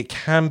play. It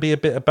can be a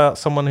bit about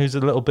someone who's a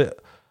little bit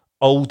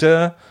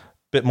older, a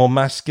bit more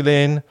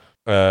masculine.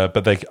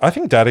 But I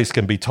think daddies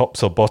can be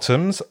tops or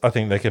bottoms. I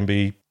think they can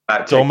be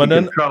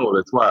dominant. Control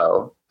as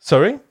well.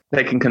 Sorry?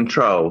 They can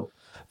control.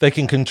 They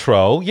can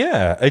control,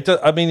 yeah. I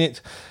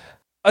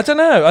don't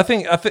know. I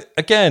think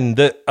again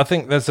that I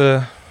think there's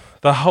the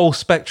whole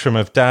spectrum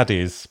of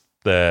daddies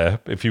there.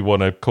 If you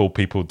want to call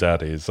people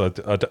daddies, I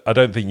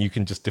don't think you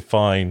can just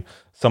define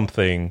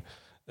something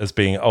as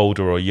being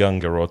older or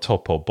younger or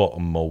top or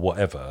bottom or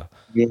whatever.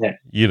 Yeah,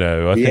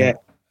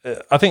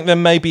 I think there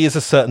maybe is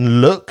a certain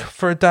look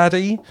for a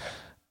daddy.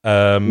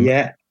 And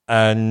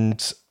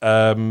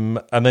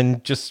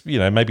then just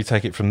maybe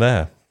take it from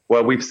there.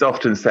 Well, we've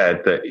often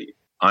said that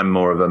I'm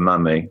more of a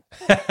mummy.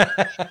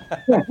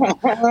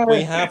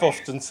 We have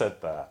often said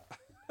that.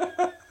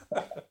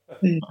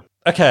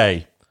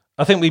 Okay.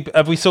 I think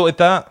have we sorted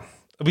that?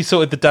 Have we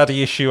sorted the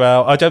daddy issue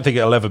out? I don't think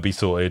it'll ever be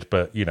sorted,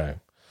 but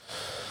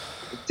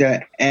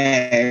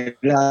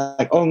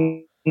like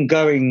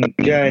ongoing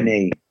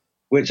journey,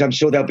 which I'm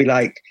sure there'll be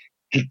like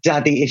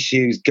daddy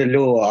issues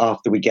galore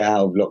after we get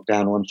out of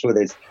lockdown. I'm sure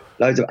there's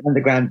loads of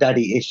underground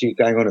daddy issues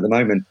going on at the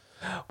moment.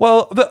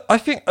 Well, I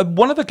think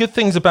one of the good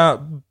things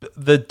about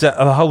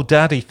the whole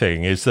daddy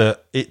thing is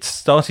that it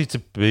started to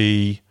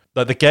be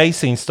like the gay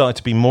scene started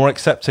to be more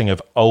accepting of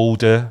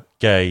older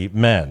gay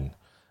men,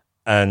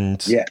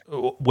 and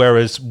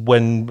whereas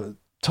when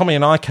Tommy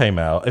and I came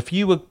out, if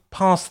you were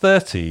past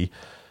 30,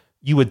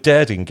 you were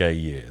dead in gay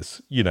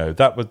years.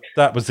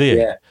 That was it.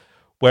 Yeah.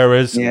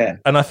 Whereas,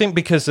 and I think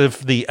because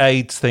of the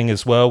AIDS thing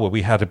as well, where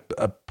we had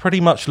a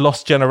pretty much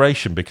lost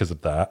generation because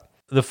of that,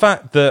 the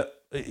fact that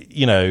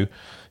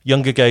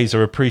younger gays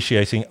are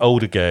appreciating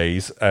older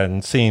gays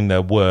and seeing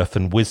their worth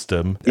and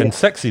wisdom and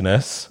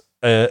sexiness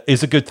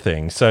is a good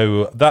thing.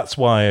 So that's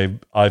why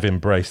I've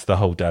embraced the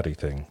whole daddy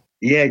thing.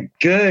 Yeah,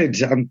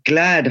 good. I'm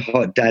glad,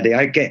 hot daddy.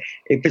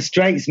 It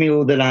frustrates me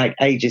all the like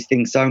ages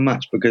thing so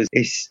much because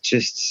it's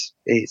just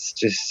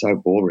so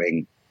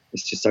boring.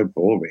 It's just so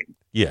boring.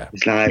 Yeah.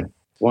 It's like,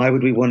 why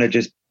would we want to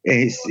just?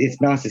 It's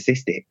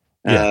narcissistic.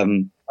 Yeah.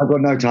 I've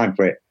got no time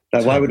for it.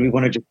 Like, why would we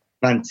want to just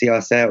fancy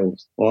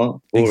ourselves? What?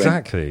 Boring.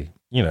 Exactly.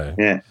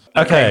 Yeah.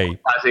 Okay.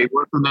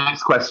 What's the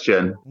next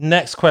question?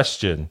 Next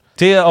question.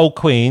 Dear old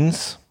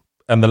queens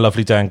and the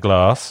lovely Dan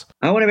Glass.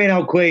 I want to be an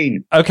old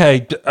queen.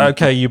 Okay.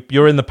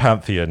 You're in the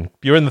pantheon.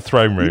 You're in the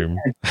throne room.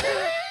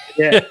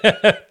 Yeah.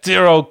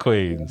 Dear old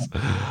queens.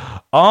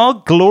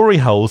 Are glory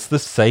holes the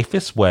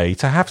safest way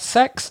to have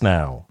sex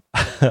now?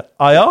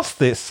 I asked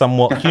this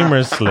somewhat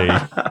humorously.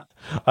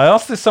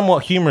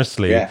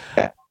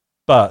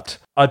 But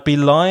I'd be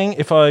lying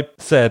if I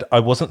said I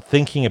wasn't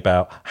thinking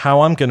about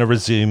how I'm going to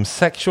resume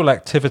sexual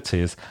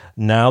activities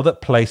now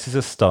that places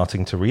are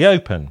starting to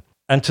reopen.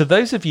 And to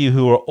those of you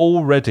who are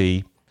all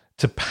ready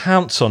to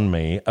pounce on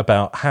me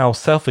about how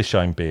selfish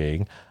I'm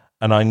being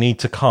and I need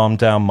to calm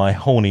down my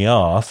horny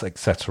ass,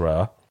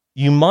 etc.,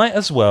 you might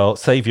as well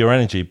save your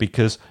energy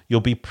because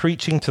you'll be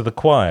preaching to the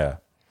choir.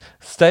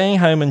 Staying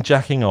home and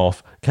jacking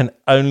off can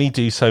only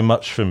do so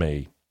much for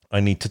me. I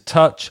need to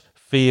touch,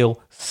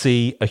 feel,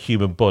 see a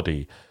human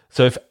body.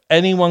 So if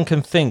anyone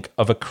can think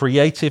of a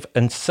creative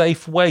and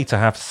safe way to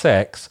have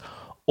sex,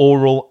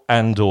 oral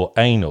and or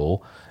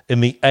anal,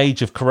 in the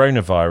age of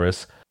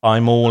coronavirus,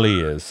 I'm all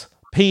ears.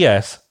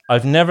 P.S.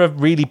 I've never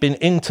really been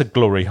into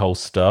glory hole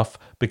stuff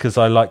because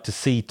I like to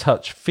see,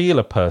 touch, feel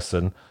a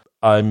person.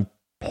 I'm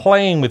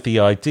playing with the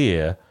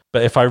idea,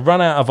 but if I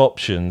run out of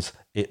options,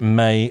 it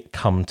may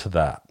come to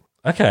that.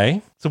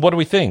 Okay, so what do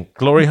we think?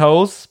 Glory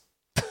holes?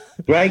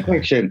 Great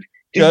question.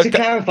 Just to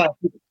clarify,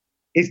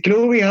 is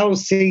glory hole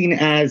seen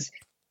as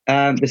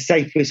the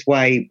safest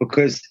way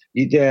because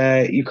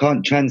you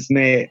can't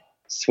transmit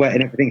sweat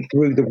and everything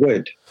through the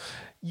wood?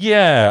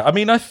 Yeah, I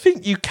mean, I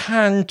think you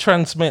can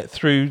transmit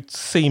through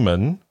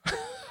semen,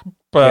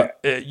 but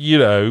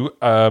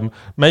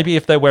maybe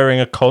if they're wearing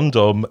a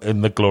condom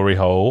in the glory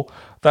hole,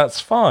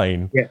 that's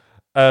fine. Yeah.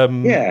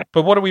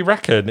 But what do we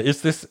reckon?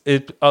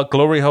 Are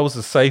glory holes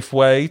a safe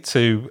way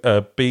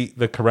to beat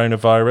the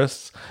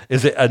coronavirus?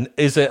 Is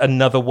it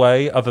another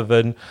way other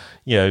than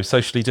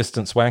socially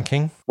distanced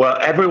wanking? Well,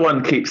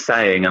 everyone keeps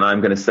saying, and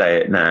I'm going to say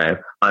it now,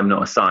 I'm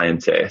not a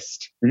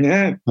scientist.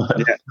 Yeah.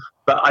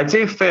 But I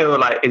do feel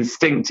like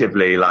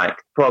instinctively, like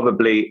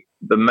probably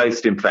the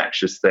most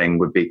infectious thing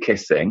would be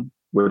kissing.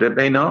 Would it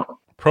be not?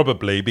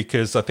 Probably,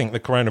 because I think the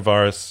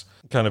coronavirus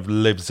kind of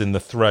lives in the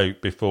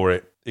throat before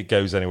it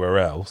goes anywhere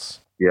else.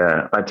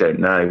 Yeah, I don't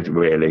know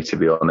really, to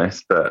be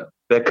honest, but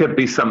there could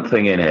be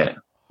something in it.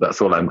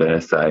 That's all I'm going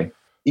to say.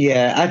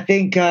 Yeah, I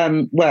think,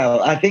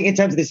 I think in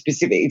terms of the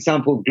specific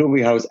example of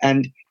glory holes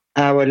and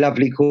our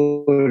lovely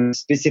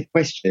specific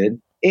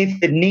question, if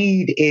the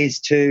need is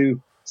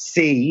to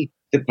see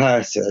the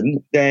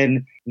person,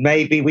 then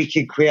maybe we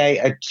could create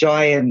a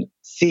giant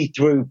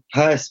see-through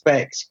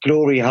perspex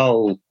glory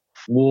hole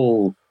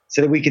wall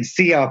so that we can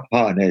see our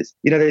partners.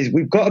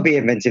 We've got to be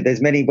inventive.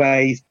 There's many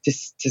ways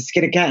to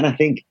skin a cat, and I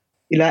think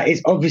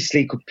it's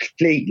obviously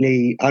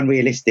completely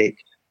unrealistic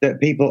that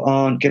people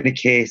aren't going to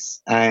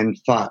kiss and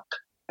fuck.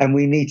 And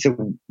we need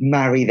to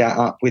marry that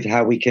up with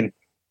how we can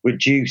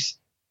reduce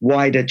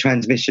wider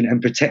transmission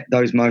and protect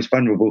those most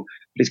vulnerable.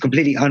 But it's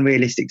completely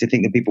unrealistic to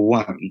think that people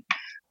won't.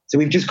 So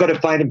we've just got to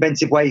find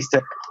inventive ways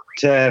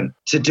to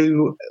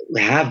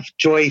have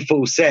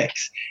joyful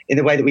sex in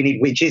the way that we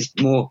need, which is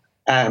more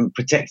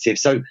protective.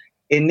 So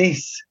in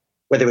this,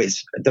 whether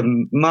it's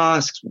the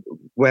masks,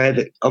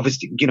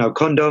 obviously,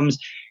 condoms,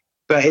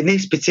 but in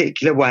this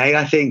particular way,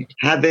 I think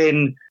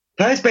having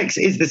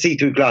perspex is the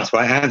see-through glass,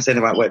 right? I am saying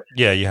the right word.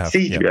 Yeah, you have.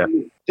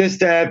 See-through,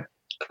 just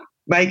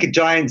make a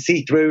giant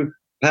see-through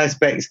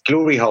perspex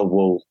glory hole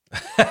wall.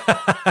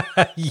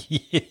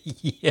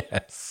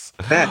 Yes.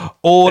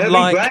 Or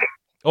like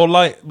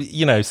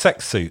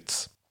sex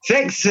suits.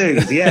 Sex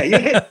suits,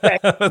 yeah.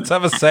 Let's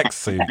have a sex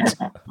suit.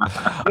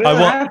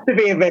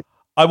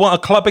 I want a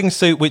clubbing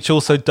suit which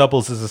also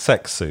doubles as a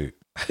sex suit.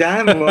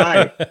 Damn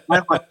right.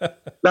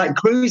 Like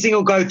cruising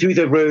will go through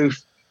the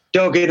roof,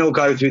 dogging will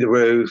go through the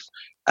roof.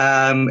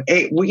 In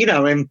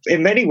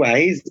many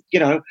ways,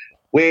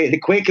 we're the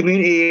queer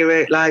community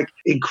are like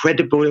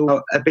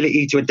incredible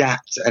ability to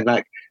adapt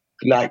and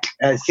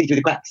see through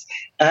the cracks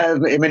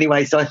in many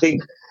ways. So I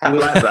think I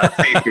like that,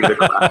 see through the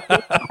cracks.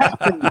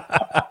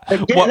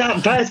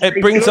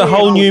 It brings a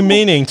whole new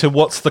meaning to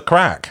what's the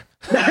crack.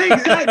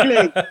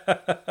 Exactly.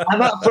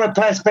 I'm up for a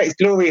perspex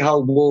glory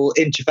hole wall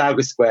in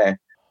Trafalgar Square,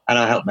 and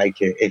I'll help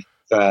make it if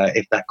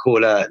that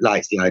caller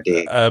likes the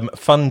idea.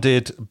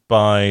 Funded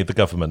by the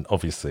government,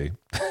 obviously.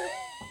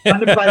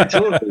 Funded by the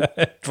Tories.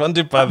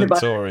 Funded by the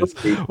Tories.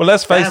 Well,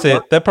 let's face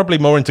it, they're probably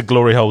more into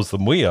glory holes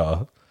than we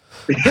are.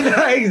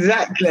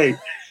 Exactly.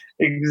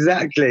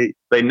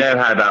 They know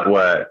how that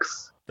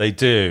works. They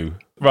do.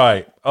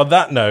 Right. On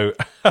that note,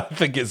 I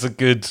think it's a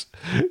good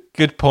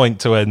point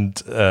to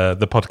end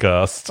the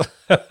podcast.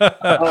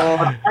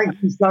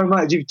 Thank you so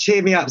much. You've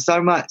cheered me up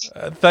so much.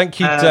 Thank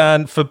you,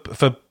 Dan, for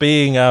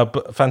being a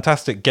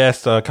fantastic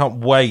guest. I can't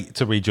wait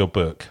to read your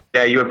book.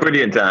 Yeah, you were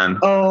brilliant, Dan.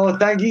 Oh,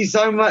 thank you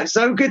so much.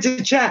 So good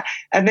to chat.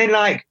 And then,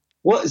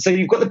 so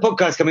you've got the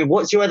podcast coming.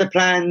 What's your other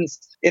plans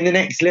in the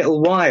next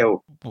little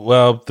while?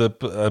 Well,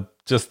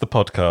 just the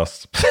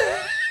podcast.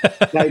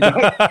 Right.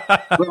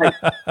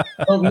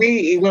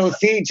 We'll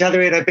see each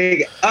other in a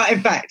big.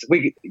 In fact,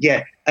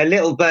 a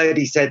little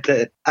birdie said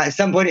that at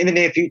some point in the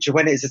near future,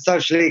 when it's a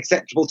socially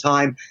acceptable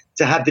time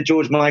to have the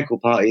George Michael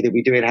party that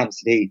we do in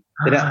Hampstead Heath,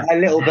 a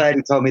little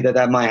birdie told me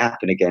that might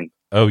happen again.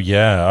 Oh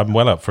yeah, I'm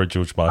well up for a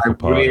George Michael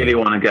party. I really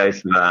want to go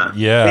to that.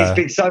 Yeah, it's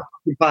been so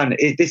fun.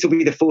 This will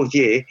be the 4th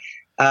year.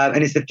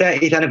 And it's the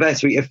 30th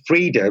anniversary of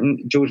Freedom,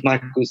 George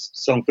Michael's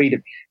song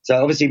Freedom.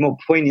 So obviously more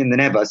poignant than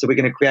ever. So we're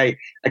going to create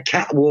a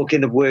catwalk in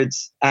the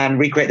woods and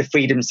recreate the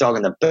Freedom song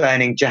and the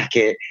burning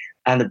jacket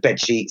and the bed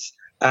sheets.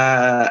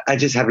 And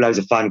just have loads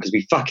of fun because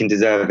we fucking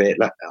deserve it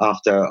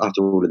after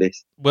all of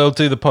this. We'll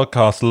do the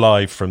podcast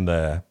live from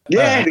there.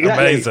 Yeah,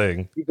 exactly.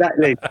 Amazing.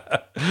 Exactly.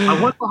 I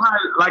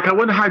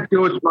wonder how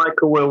George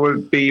Michael will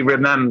be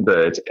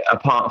remembered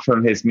apart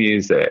from his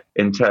music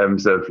in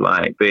terms of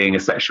being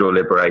a sexual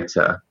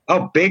liberator.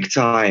 Oh, big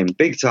time.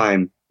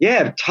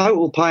 Yeah,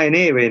 total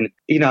pioneer in,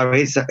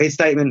 his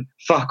statement,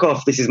 fuck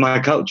off, this is my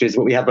culture, is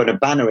what we have on a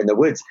banner in the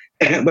woods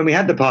when we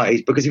had the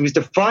parties, because he was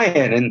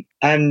defiant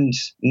and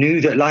knew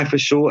that life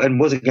was short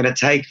and wasn't going to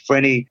take for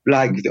any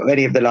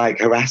of the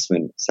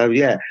harassment. So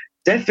yeah,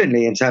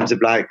 definitely in terms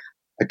of a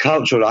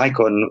cultural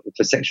icon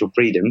for sexual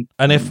freedom.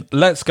 And if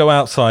Let's Go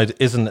Outside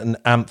isn't an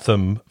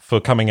anthem for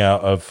coming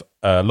out of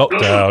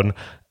lockdown,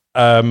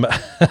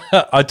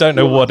 I don't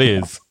know what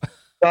is.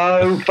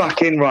 So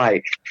fucking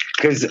right.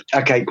 Because,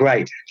 okay,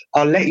 great.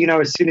 I'll let you know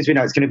as soon as we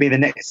know. It's going to be the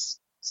next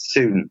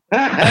soon.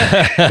 I'll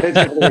ask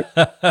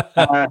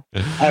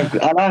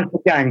the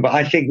gang, but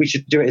I think we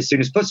should do it as soon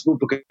as possible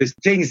because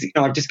things,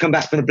 I've just come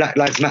back from the Black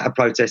Lives Matter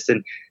protest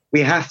and we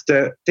have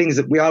to, things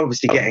that we are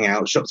obviously getting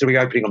out, shops are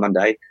reopening on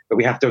Monday, but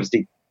we have to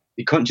obviously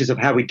be conscious of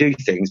how we do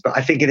things. But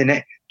I think do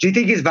you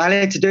think it's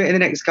valid to do it in the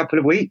next couple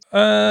of weeks?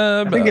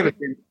 I think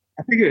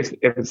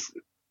it was,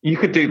 you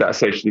could do that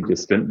socially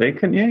distantly,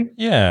 couldn't you?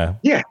 Yeah.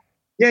 Yeah.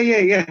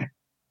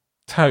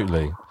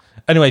 Totally.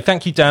 Anyway,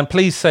 thank you, Dan.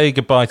 Please say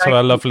goodbye to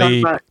our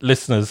lovely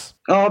listeners.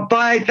 Oh,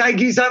 bye. Thank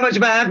you so much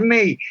for having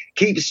me.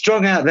 Keep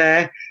strong out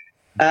there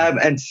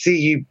and see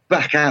you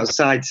back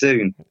outside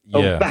soon.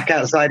 Yeah. Or back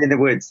outside in the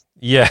woods.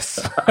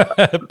 Yes.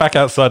 Back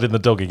outside in the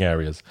dogging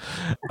areas,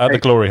 at the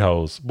glory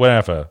holes,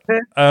 wherever.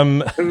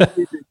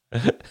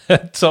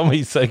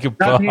 Tommy, say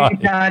goodbye. Love you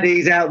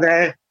daddies out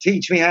there.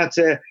 Teach me how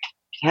to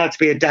how to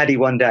be a daddy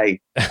one day.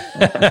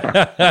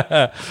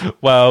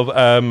 Well,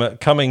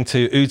 coming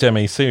to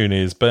Udemy soon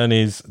is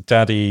Bernie's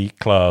daddy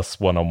class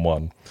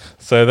 1-on-1.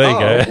 So there you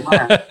go.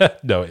 Wow.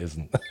 No, it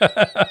isn't.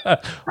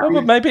 Well,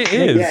 but maybe it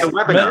is. Yeah,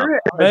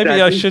 maybe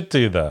I should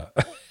do that.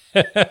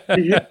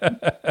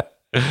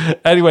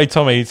 Anyway,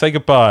 Tommy, say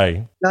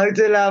goodbye. No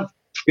to love.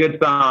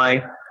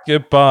 Goodbye.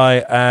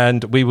 Goodbye,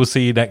 and we will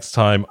see you next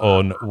time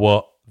on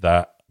What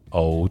That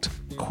Old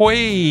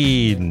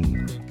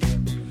Queen.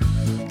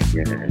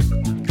 Yeah.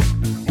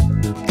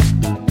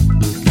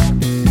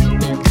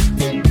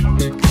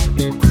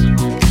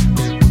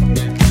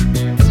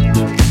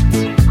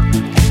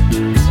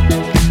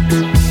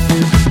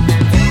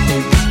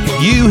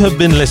 You have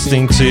been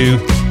listening to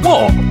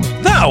What?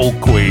 That Old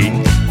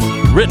Queen?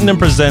 Written and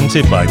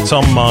presented by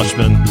Tom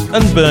Marshman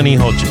and Bernie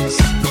Hodges.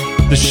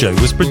 The show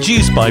was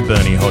produced by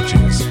Bernie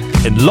Hodges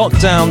in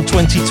lockdown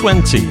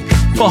 2020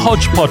 for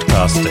Hodge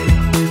Podcasting.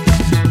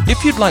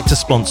 If you'd like to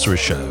sponsor a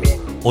show,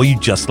 or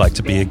you'd just like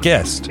to be a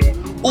guest,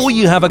 or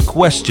you have a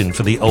question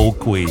for the Old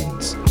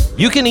Queens,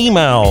 you can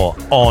email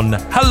on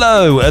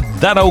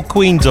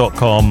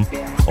hello@thatoldqueen.com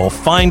or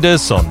find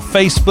us on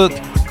Facebook,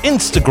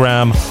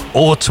 Instagram,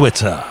 or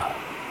Twitter.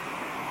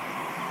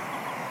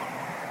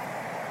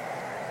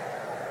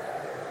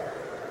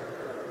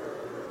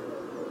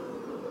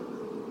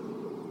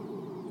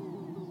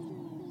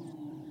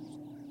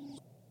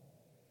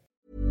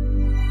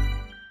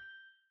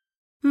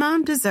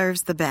 Mom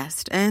deserves the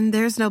best, and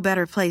there's no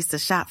better place to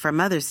shop for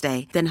Mother's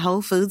Day than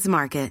Whole Foods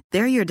Market.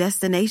 They're your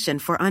destination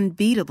for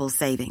unbeatable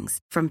savings,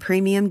 from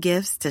premium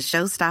gifts to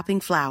show-stopping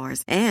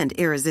flowers and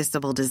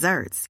irresistible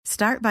desserts.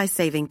 Start by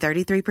saving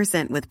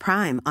 33% with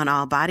Prime on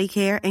all body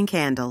care and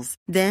candles.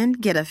 Then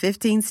get a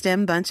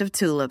 15-stem bunch of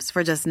tulips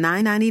for just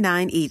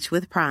 $9.99 each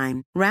with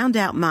Prime. Round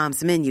out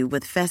Mom's menu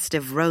with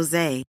festive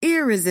rosé,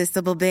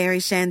 irresistible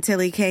berry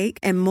chantilly cake,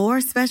 and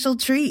more special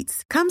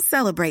treats. Come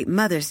celebrate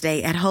Mother's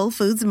Day at Whole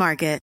Foods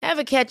Market.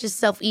 Ever catch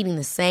yourself eating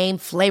the same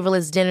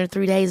flavorless dinner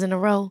 3 days in a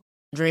row?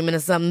 Dreaming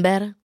of something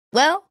better?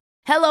 Well,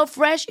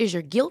 HelloFresh is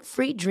your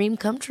guilt-free dream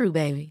come true,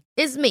 baby.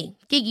 It's me,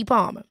 Keke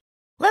Palmer.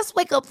 Let's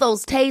wake up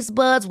those taste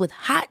buds with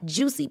hot,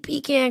 juicy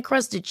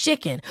pecan-crusted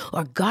chicken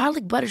or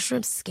garlic butter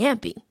shrimp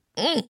scampi.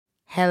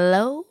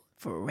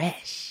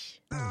 HelloFresh.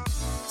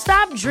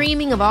 Stop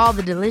dreaming of all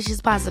the delicious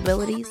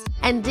possibilities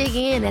and dig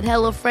in at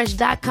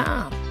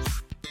HelloFresh.com.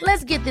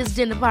 Let's get this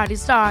dinner party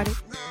started.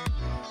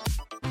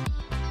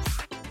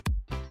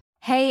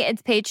 Hey,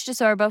 it's Paige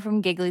DeSorbo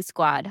from Giggly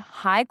Squad.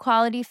 High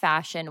quality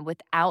fashion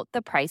without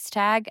the price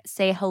tag.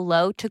 Say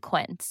hello to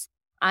Quince.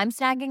 I'm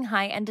snagging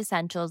high-end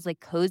essentials like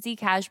cozy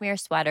cashmere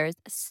sweaters,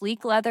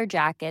 sleek leather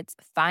jackets,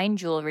 fine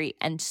jewelry,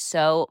 and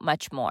so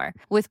much more.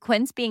 With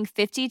Quince being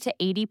 50 to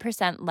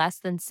 80% less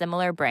than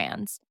similar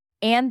brands.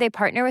 And they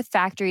partner with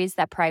factories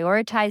that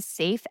prioritize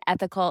safe,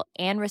 ethical,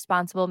 and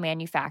responsible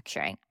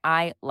manufacturing.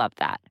 I love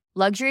that.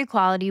 Luxury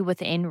quality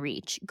within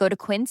reach. Go to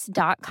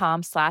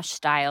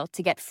quince.com/style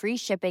to get free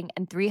shipping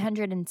and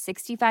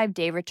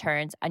 365-day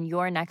returns on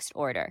your next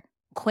order.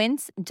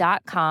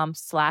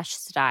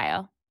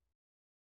 Quince.com/style.